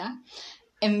one pair.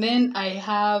 And then I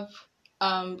have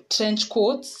trench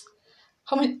coats.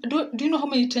 How many? Do you know how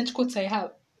many trench coats I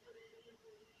have?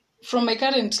 From my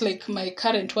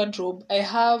current wardrobe, I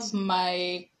have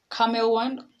my camel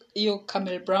one,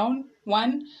 camel brown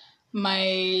one,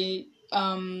 my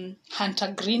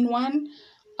hunter green one,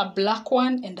 a black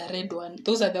one, and a red one.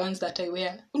 Those are the ones that I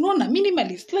wear. Unaona,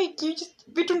 minimalist, like you just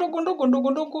vitu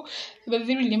ndogo. But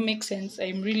they really make sense.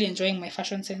 I'm really enjoying my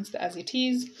fashion sense as it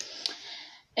is.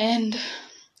 And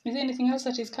is there anything else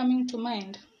that is coming to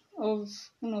mind of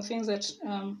things that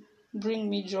bring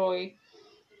me joy?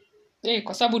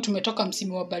 Kwa sababu tumetoka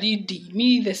msimu wa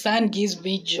baridi. The sun gives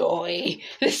me joy.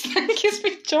 The sun gives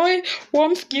me joy.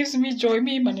 Warmth gives me joy.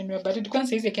 Maneno ya baridi.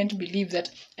 Kwanza I can't believe that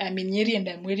I'm in Nyeri and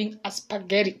I'm wearing a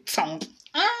spaghetti sound.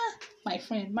 My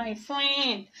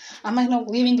friend. Am I not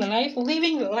living the life?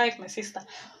 Living the life, my sister.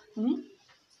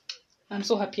 I'm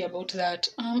so happy about that.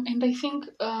 And I think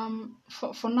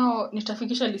for now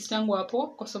nitafikisha list yangu hapo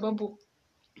kwa sababu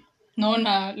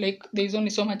naona like there's only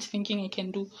so much thinking I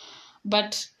can do.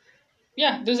 But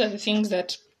yeah, those are the things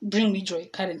that bring me joy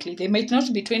currently. They might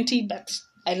not be 20, but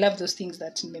I love those things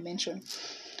that you may mention.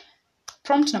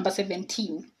 Prompt number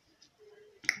 17.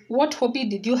 What hobby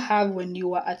did you have when you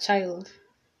were a child?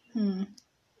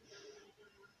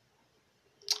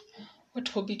 What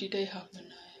hobby did I have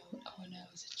when I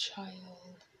was a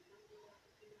child?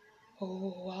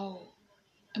 Oh, wow.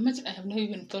 Imagine I have not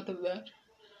even thought of that.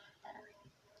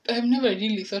 I have never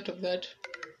really thought of that.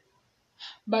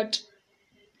 But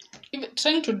even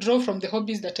trying to draw from the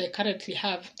hobbies that I currently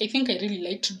have, I think I really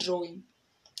liked drawing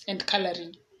and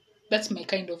coloring. That's my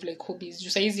kind of like hobbies.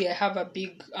 Just easy. I have a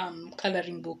big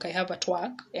coloring book. I have at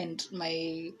work, and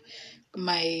my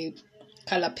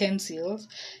color pencils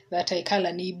that I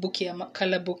color ni book ya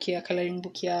color book ya coloring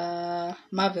book ya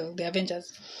Marvel, the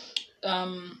Avengers.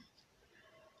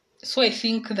 So I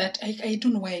think that I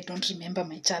don't know why I don't remember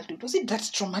my childhood. Was it that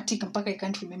traumatic? Mpaka I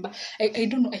can't remember. I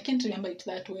don't know. I can't remember it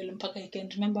that well. Mpaka I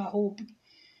can't remember how.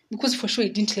 Because for sure I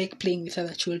didn't like playing with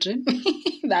other children.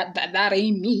 that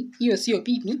ain't me. You see your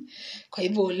me. Kwa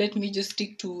hivyo, let me just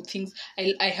stick to things.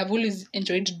 I have always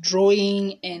enjoyed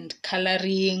drawing and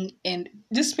coloring and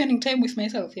just spending time with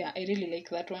myself. Yeah, I really like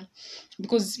that one.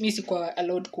 Because me sikuwa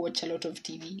allowed to watch a lot of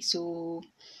TV. So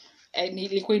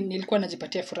nilikuwa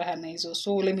najipatia furaha na hizo.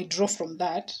 So let me draw from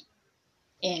that.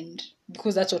 And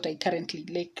because that's what I currently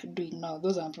like doing now.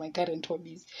 Those are my current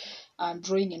hobbies.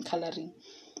 Drawing and coloring.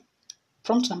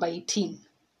 Prompt number 18.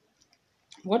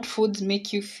 What foods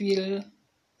make you feel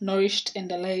nourished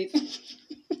and alive?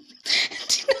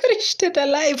 Nourished and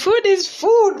alive. Food is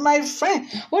food, my friend.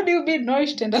 What do you mean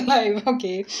nourished and alive?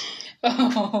 Okay.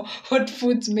 What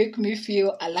foods make me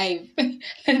feel alive?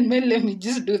 Let me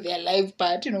just do the alive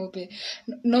part.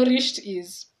 Nourished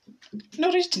is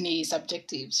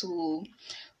subjective. So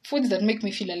foods that make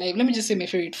me feel alive. Let me just say my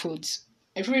favorite foods.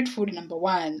 My favorite food number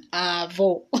 1,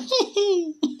 avo.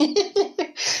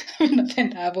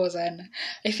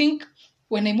 I think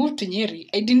when I moved to Nyeri,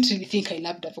 I didn't really think I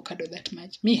loved avocado that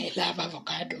much. Me, I love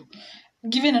avocado.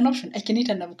 Given an option, I can eat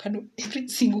an avocado every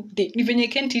single day. Even I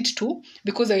can't eat 2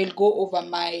 because I will go over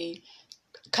my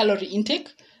calorie intake.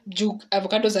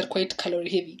 Avocados are quite calorie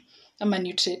heavy. Not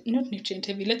nutrient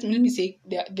heavy. Let me say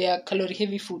they are calorie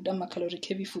heavy food. Caloric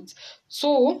heavy foods.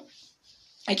 So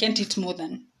I can't eat more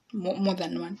than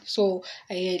one. So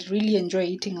I really enjoy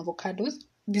eating avocados.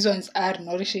 These ones are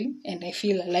nourishing and I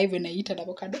feel alive when I eat an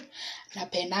avocado.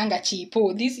 Napenanga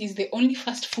chipo. This is the only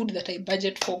fast food that I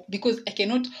budget for because I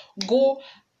cannot go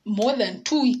more than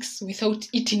 2 weeks without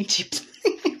eating chips.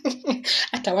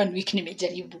 Hata 1 week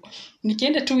nimejaribu.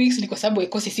 Nikienda 2 weeks ni kwa sababu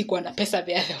ikosi sikuwa na pesa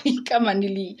the other week.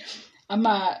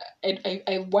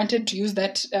 I wanted to use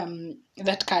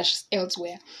that cash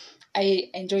elsewhere. I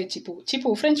enjoy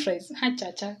chipo French fries.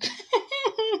 Cha.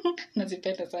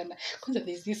 Nazipenda sana. Kwanza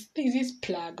there's this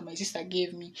plug my sister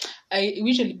gave me. I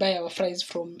usually buy our fries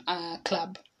from a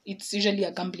club. It's usually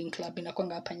a gambling club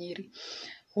inakwanga hapa Nyeri.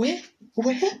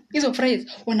 Hizo fries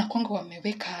wanakwanga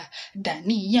wameweka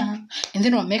dania and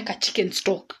then wameweka chicken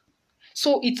stock.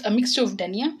 So it's a mixture of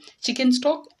dania, chicken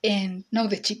stock and now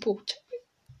the chipo.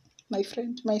 My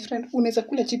friend, unaweza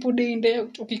kula chipo day in day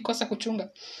out ukikosa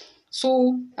kuchunga.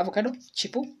 So avocado,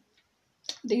 chipo.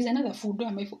 There is another food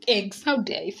where I forget. Eggs. How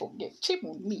dare I forget?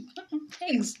 Chipo me.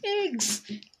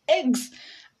 Eggs.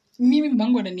 Mimi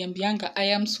mango ananiambianga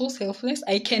I am so selfless.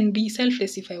 I can be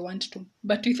selfless if I want to.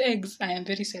 But with eggs, I am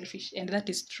very selfish. And that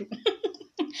is true.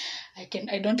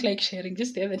 I don't like sharing.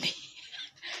 Just the other day,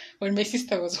 when my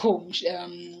sister was home,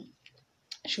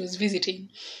 she was visiting.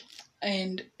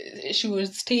 And she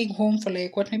was staying home for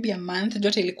like maybe a month.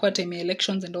 Jote ilikuwa time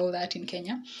elections and all that in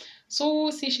Kenya.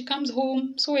 So she comes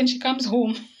home. So when she comes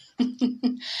home,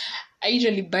 I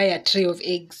usually buy a tray of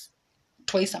eggs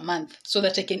twice a month so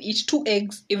that I can eat 2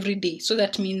 eggs every day. So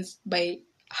that means by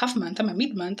half month,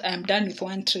 mid-month, I am done with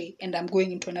 1 tray and I'm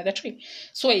going into another tray.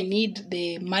 So I need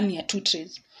the money at 2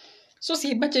 trays. So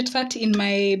I budget that in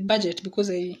my budget because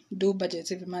I do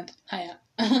budgets every month. Higher.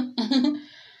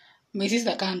 My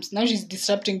sister comes. Now she's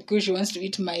disrupting because she wants to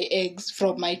eat my eggs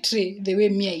from my tray the way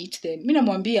me I eat them. Mina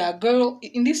mwambia, girl,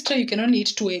 in this tray you can only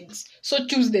eat 2 eggs. So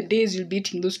choose the days you'll be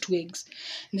eating those 2 eggs.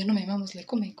 And then my mom was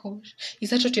like, oh my gosh, is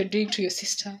that what you're doing to your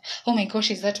sister? Oh my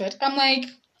gosh, is that what? I'm like,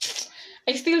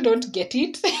 I still don't get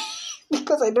it.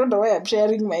 Because I don't know why I'm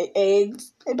sharing my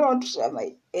eggs. I don't want to share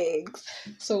my eggs.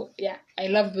 So yeah, I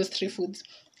love those 3 foods.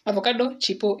 Avocado,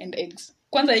 chipo, and eggs.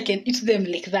 Kwanza I can eat them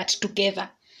like that together.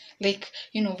 Like,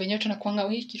 venye tunakuanga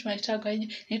kitu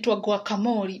inaitwa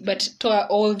guacamole, but toa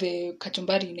all the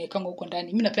kachumbari inaekanga huko ndani.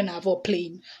 Mimi napenda avo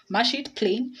plain. Mash it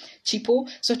plain, chipo,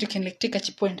 so you can like take a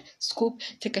chipo and scoop,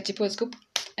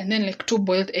 and then like 2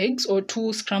 boiled eggs or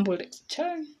 2 scrambled eggs.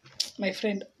 my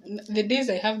friend, the days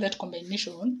I have that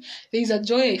combination, there is a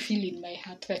joy I feel in my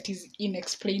heart that is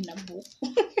inexplainable.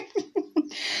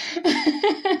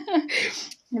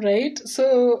 Right?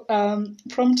 So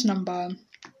prompt number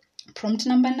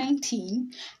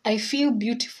 19. I feel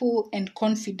beautiful and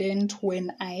confident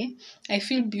when I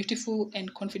feel beautiful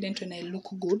and confident when I look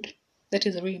good. That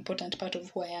is a really important part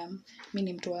of who I am,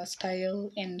 meaning to a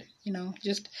style, and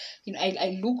just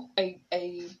I look I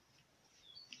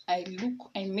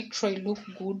make sure I look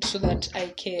good so that I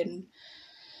can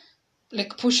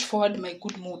like push forward my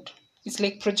good mood. It's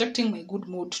like projecting my good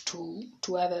mood to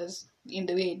others in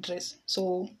the way I dress.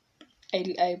 So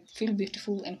I feel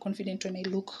beautiful and confident when I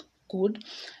look good.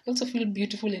 I also feel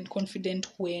beautiful and confident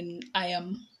when I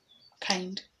am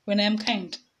kind. When I am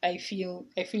kind, I feel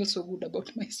so good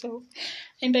about myself.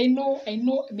 And I know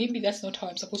maybe that's not how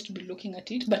I'm supposed to be looking at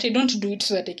it, but I don't do it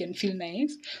so that I can feel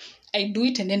nice. I do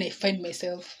it and then I find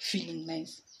myself feeling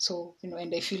nice. So,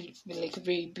 and I feel like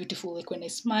very beautiful. Like when I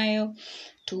smile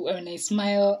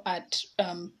at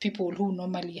people who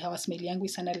normally hawasmile yangu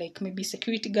sana, like maybe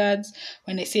security guards,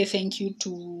 when I say thank you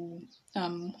to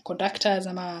conductors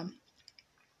ama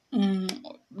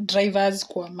drivers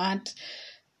kwa mat,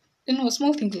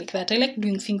 small things like that. I like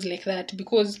doing things like that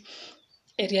because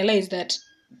I realize that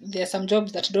there are some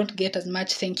jobs that don't get as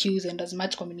much thank yous and as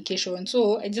much communication.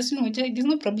 So I just,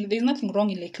 there's nothing wrong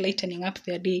in like lightening up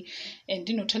their day and,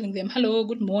 telling them, hello,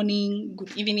 good morning,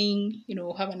 good evening,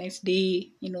 have a nice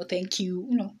day, thank you,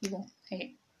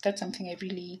 hey, that's something I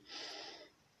really,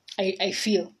 I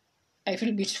feel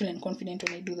beautiful and confident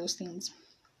when I do those things.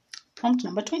 Prompt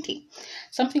number 20.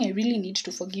 Something I really need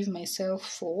to forgive myself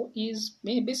for is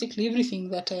basically everything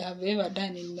that I have ever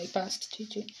done in my past.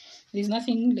 There's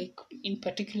nothing like in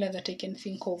particular that I can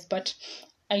think of, but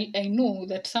I know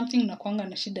that something nakwanga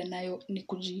na shida nayo ni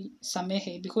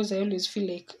kujisamehe, because I always feel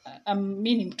like I'm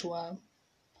meaning to a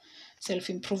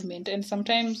self-improvement, and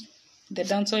sometimes the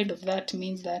downside of that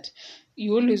means that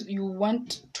you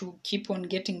want to keep on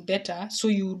getting better, so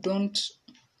you're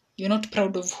not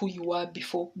proud of who you were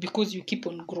before because you keep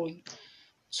on growing.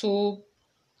 So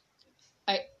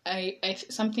I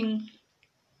something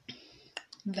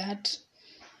that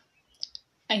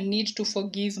I need to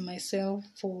forgive myself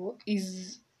for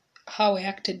is how I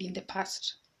acted in the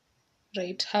past,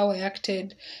 right? How I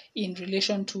acted in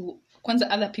relation to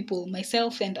kwanza other people,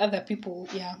 myself and other people.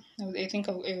 Yeah, I think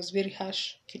I was very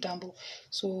harsh kitambo.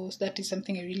 So that is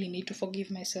something I really need to forgive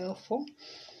myself for.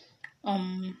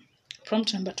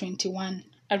 Prompt number 21.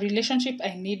 A relationship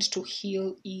I need to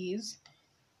heal is,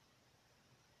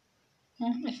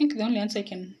 I think the only answer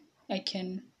I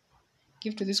can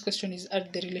give to this question is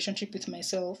the relationship with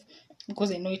myself,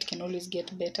 because I know it can always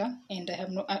get better, and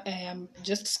I am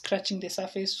just scratching the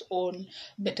surface on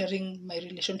bettering my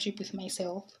relationship with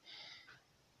myself.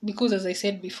 Because as I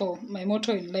said before, my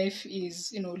motto in life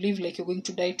is, live like you're going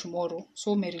to die tomorrow.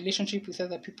 So my relationship with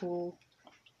other people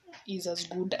is as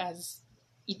good as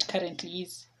it currently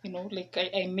is. Like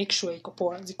I make sure ziko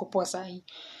poa sahi.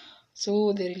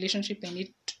 So the relationship I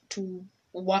need to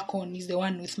work on is the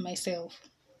one with myself,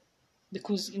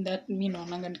 because in that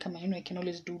naonanga ni kama I can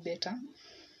always do better.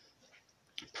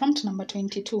 Prompt number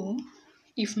 22.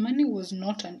 If money was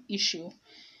not an issue,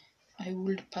 I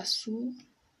would pursue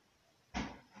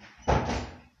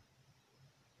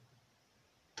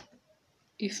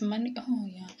if money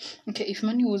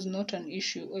was not an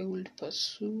issue, I would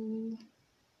pursue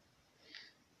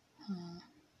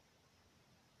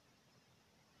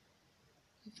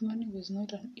if money was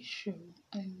not an issue,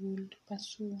 I would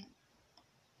pursue.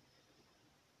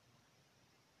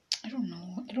 I don't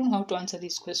know how to answer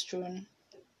this question,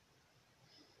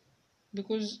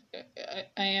 because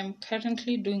I am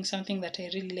currently doing something that I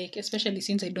really like, especially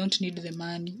since I don't need the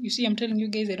money. You see, I'm telling you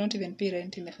guys, I don't even pay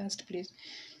rent in the first place.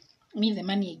 Me, the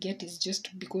money I get is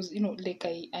just because, like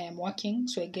I am working,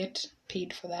 so I get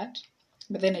paid for that.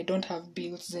 But then I don't have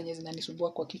bills zenye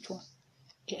zinanisumbua kwa kichwa.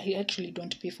 I actually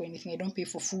don't pay for anything. I don't pay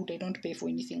for food. I don't pay for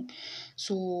anything.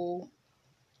 So,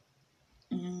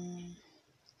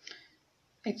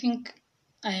 I think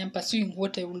I am pursuing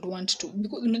what I would want to.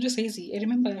 Because, just easy. I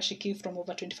remember Ashiki from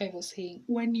Over 25 was saying,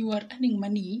 when you are earning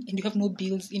money and you have no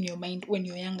bills in your mind when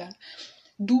you're younger,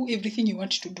 do everything you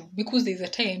want to do, because there's a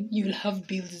time you'll have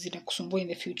bills zinakusumbua in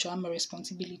the future, ama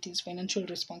responsibilities, financial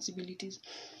responsibilities.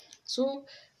 So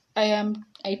I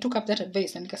took up that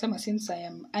advice and nikasema, since I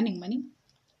am earning money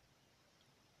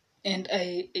and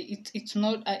it's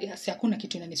not hakuna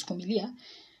kitu inanisukumilia,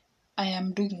 I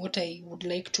am doing what I would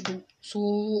like to do.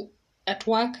 So at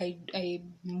work I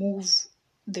move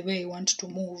the way I want to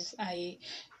move. I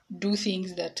do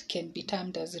things that can be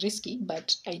termed as risky,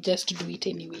 but I just do it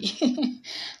anyway.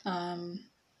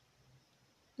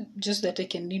 Just that I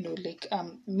can,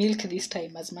 milk this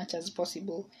time as much as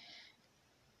possible.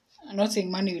 I'm not saying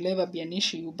money will ever be an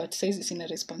issue, but size is in a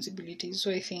responsibility.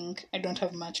 So I think I don't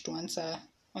have much to answer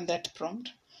on that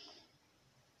prompt.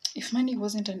 If money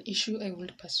wasn't an issue, I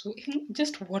would pursue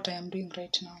just what I am doing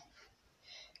right now.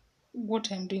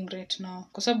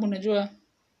 Kwa sababu unajua,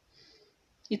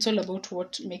 it's all about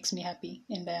what makes me happy,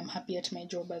 and I am happy at my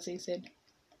job, as I said.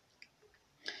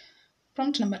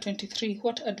 Prompt number 23.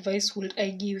 What advice would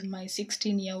I give my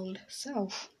 16-year-old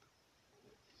self?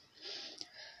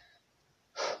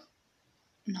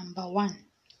 Number 1.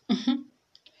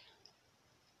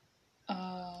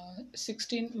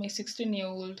 My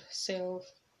 16-year-old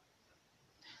self.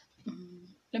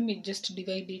 Let me just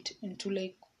divide it into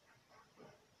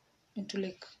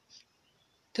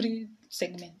 3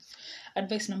 segments.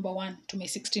 Advice number 1 to my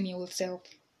 16-year-old self.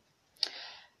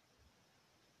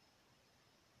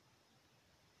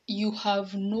 You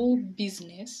have no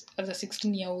business as a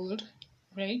 16-year-old,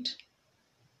 right,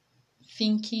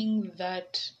 thinking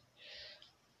that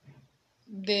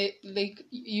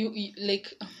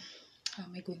how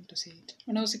am I going to say it?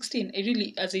 When I was 16, I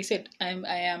really, as I said, I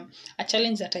am a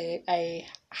challenge that I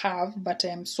have, but I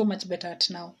am so much better at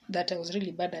now that I was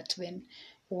really bad at then,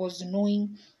 was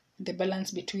knowing the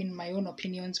balance between my own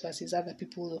opinions versus other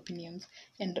people's opinions,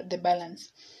 and the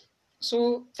balance.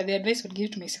 So the advice I would give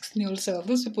to my 16-year-old self,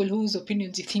 those people whose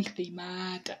opinions you think they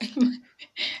matter,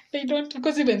 they don't,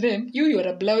 because even them, you are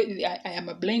a blind, I am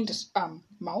a blind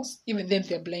mouse, even them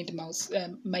they're blind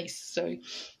mice, sorry.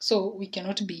 So I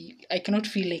cannot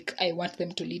feel like I want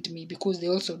them to lead me, because they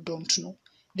also don't know.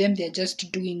 Them they're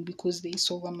just doing because they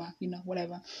saw them,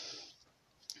 whatever.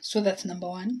 So that's number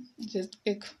 1. Just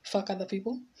fuck other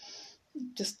people.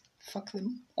 Just fuck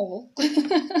them all.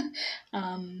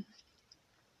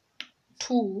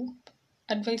 2,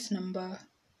 advice number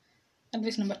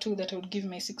 2 that I would give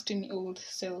my 16-year-old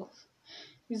self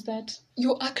is that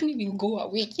your acne will go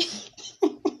away.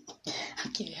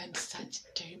 Okay, I had such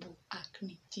terrible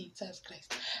acne, Jesus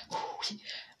Christ.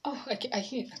 I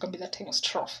hear that time was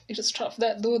tough. It was tough.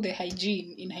 That though the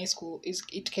hygiene in high school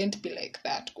it can't be like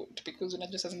that good, because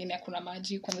unajua saa zingine hakuna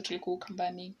maji kwanza tulikuwa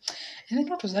kambani. And then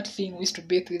what was that thing we used to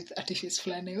bathe with, artificial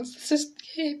flannels? It's just,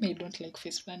 I don't like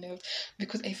face flannels,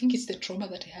 because I think it's the trauma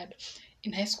that I had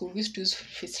in high school. We used to use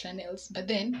face flannels, but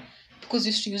then because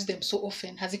we used to use them so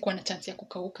often, hazikuwa na chance ya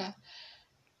kukauka.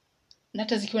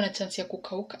 Nata zikiwa na chance ya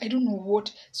kukauka, I don't know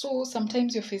what. So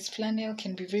sometimes your face flannel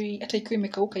can be very, hata ikiwa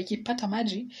imekauka, ikipata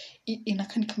maji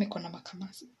inakaa kama iko na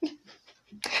makamasi.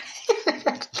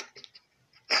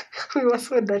 We were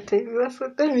so dirty.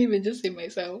 Let me even just say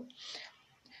myself,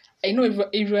 I know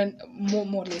everyone,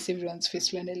 more or less everyone's face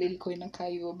flannel ilikuwa inakaa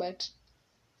hivyo, but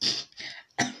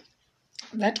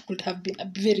that could have been a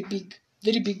very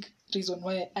big reason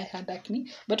why I had acne.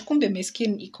 But kumbe my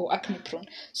skin iko acne prone.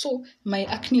 So my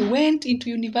acne went into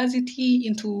university,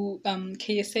 into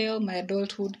KSL, my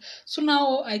adulthood. So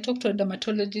now I talk to a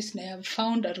dermatologist, and I have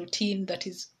found a routine that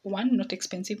is, 1, not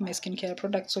expensive. My skincare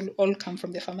products all come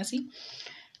from the pharmacy.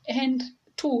 And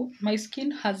 2, my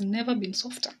skin has never been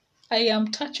softer. I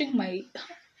am touching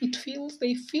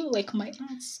they feel like my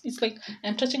ass. It's like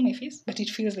I'm touching my face, but it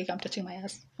feels like I'm touching my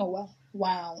ass. Oh,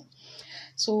 wow.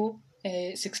 So,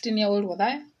 16-year-old were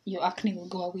there, your acne will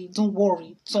go away. Don't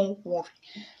worry.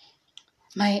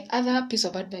 My other piece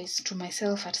of advice to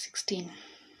myself at 16.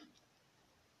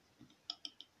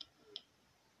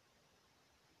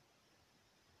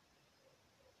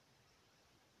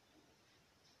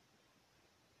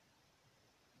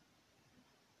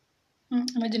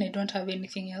 Imagine I don't have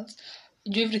anything else.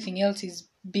 Everything else is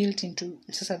built into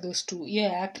those 2.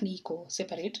 Acne iko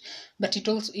separate, but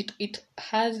it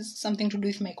has something to do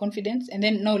with my confidence, and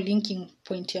then now linking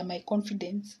point here, my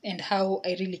confidence and how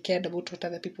I really cared about what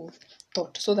other people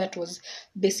thought. So that was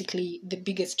basically the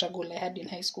biggest struggle I had in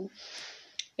high school.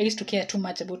 I used to care too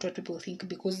much about what people think,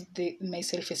 because my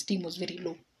self-esteem was very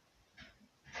low.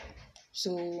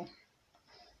 So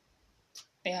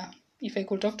if I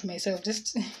could talk to myself,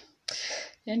 just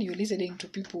and you're listening to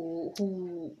people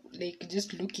who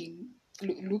just looking,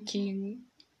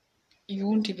 you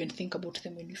won't even think about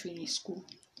them when you finish school.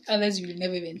 Others you will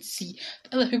never even see.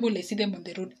 Other people, I see them on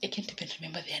the road, I can't even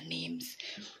remember their names.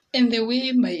 And the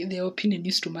way their opinion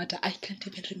used to matter, I can't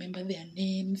even remember their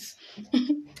names.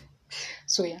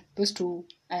 So those 2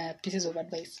 pieces of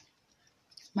advice.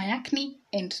 My acne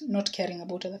and not caring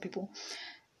about other people.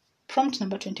 Prompt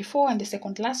number 24, and the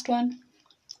second last one.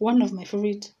 One of my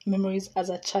favorite memories as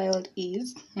a child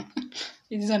is,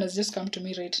 This one has just come to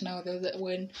me right now.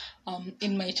 When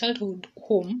in my childhood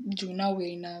home, now we're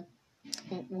in a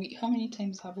how many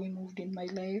times have we moved in my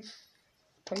life?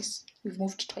 Twice. We've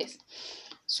moved twice.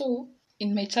 So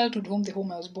in my childhood home, the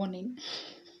home I was born in,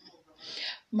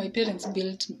 my parents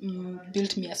built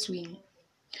me a swing.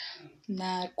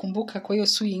 Na kumbuka kwa hiyo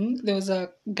swing there was a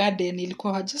garden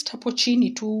ilikuwa just hapo chini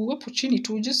tu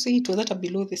just say it was that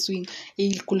below the swing.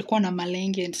 Kulikuwa na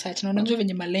malenge and such. Na unajua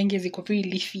venye malenge ziko very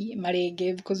leafy,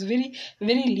 malenge because very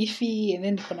very leafy, and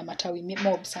then iko na matawi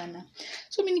mob sana.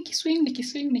 So mimi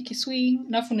nikiswing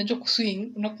na afu unajua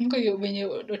kuswing, unakumbuka hiyo venye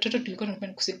watoto tulikuwa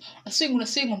tunapenda kuswing.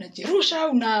 Unaswing unajirusha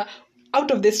out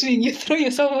of the swing, you throw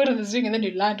yourself out of the swing and then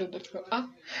you land on the floor.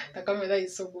 That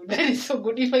is so good. That is so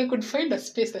good. If I could find a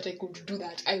space that I could do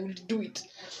that, I would do it.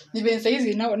 Even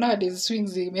saizi nowadays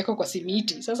swings zimewekwa kwa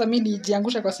simiti. Sasa mimi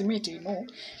nijiangusha kwa simiti,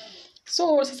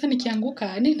 So sasa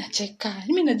nikianguka, nacheka.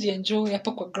 Mimi najienjoy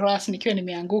hapo kwa grass nikiwa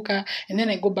nimeanguka, and then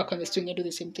I go back on the swing and do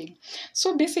the same thing.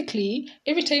 So basically,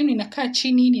 every time ninakaa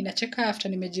chini, ninacheka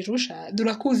after nimejirusha,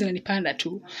 dhuraku zinanipanda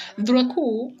tu.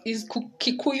 Dhuraku is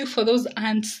Kikuyu for those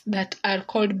ants that are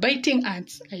called biting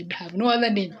ants. I have no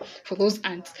other name for those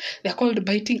ants. They are called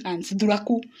biting ants.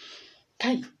 Dhuraku.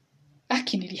 Kai.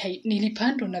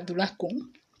 Nilipandwa na dhuraku.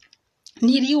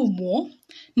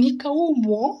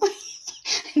 Nikaumwo.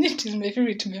 And it is my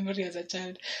favorite memory as a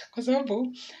child. Because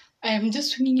I am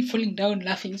just swinging, falling down,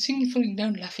 laughing.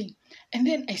 And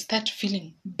then I start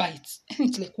feeling bites. And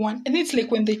it's like one. And it's like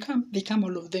when they come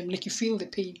all of them. Like you feel the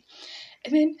pain.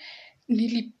 And then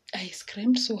I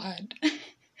screamed so hard.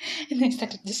 And then I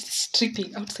started just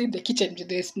stripping outside the kitchen.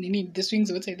 The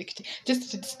swings outside the kitchen. Just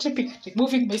started stripping,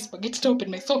 removing my spaghetti top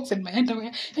and my socks and my underwear.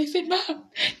 And I said, Mom,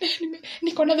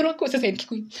 niko na dhuraku. Sasa in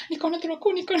Kikuyu, niko na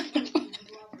dhuraku.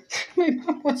 My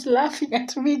mom was laughing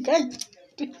at me, guys.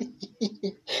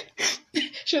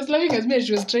 She was laughing at me and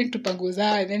she was trying to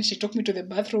panguza, and then she took me to the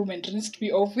bathroom and rinsed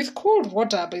me off with cold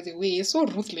water, by the way. So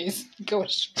ruthless.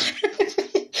 Gosh.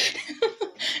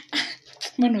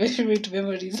 One of my favorite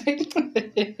memories.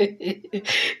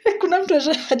 Kuna mtu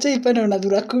hajaipenda na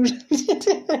dhuraku.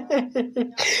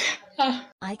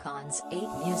 Icons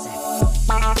 8 Music.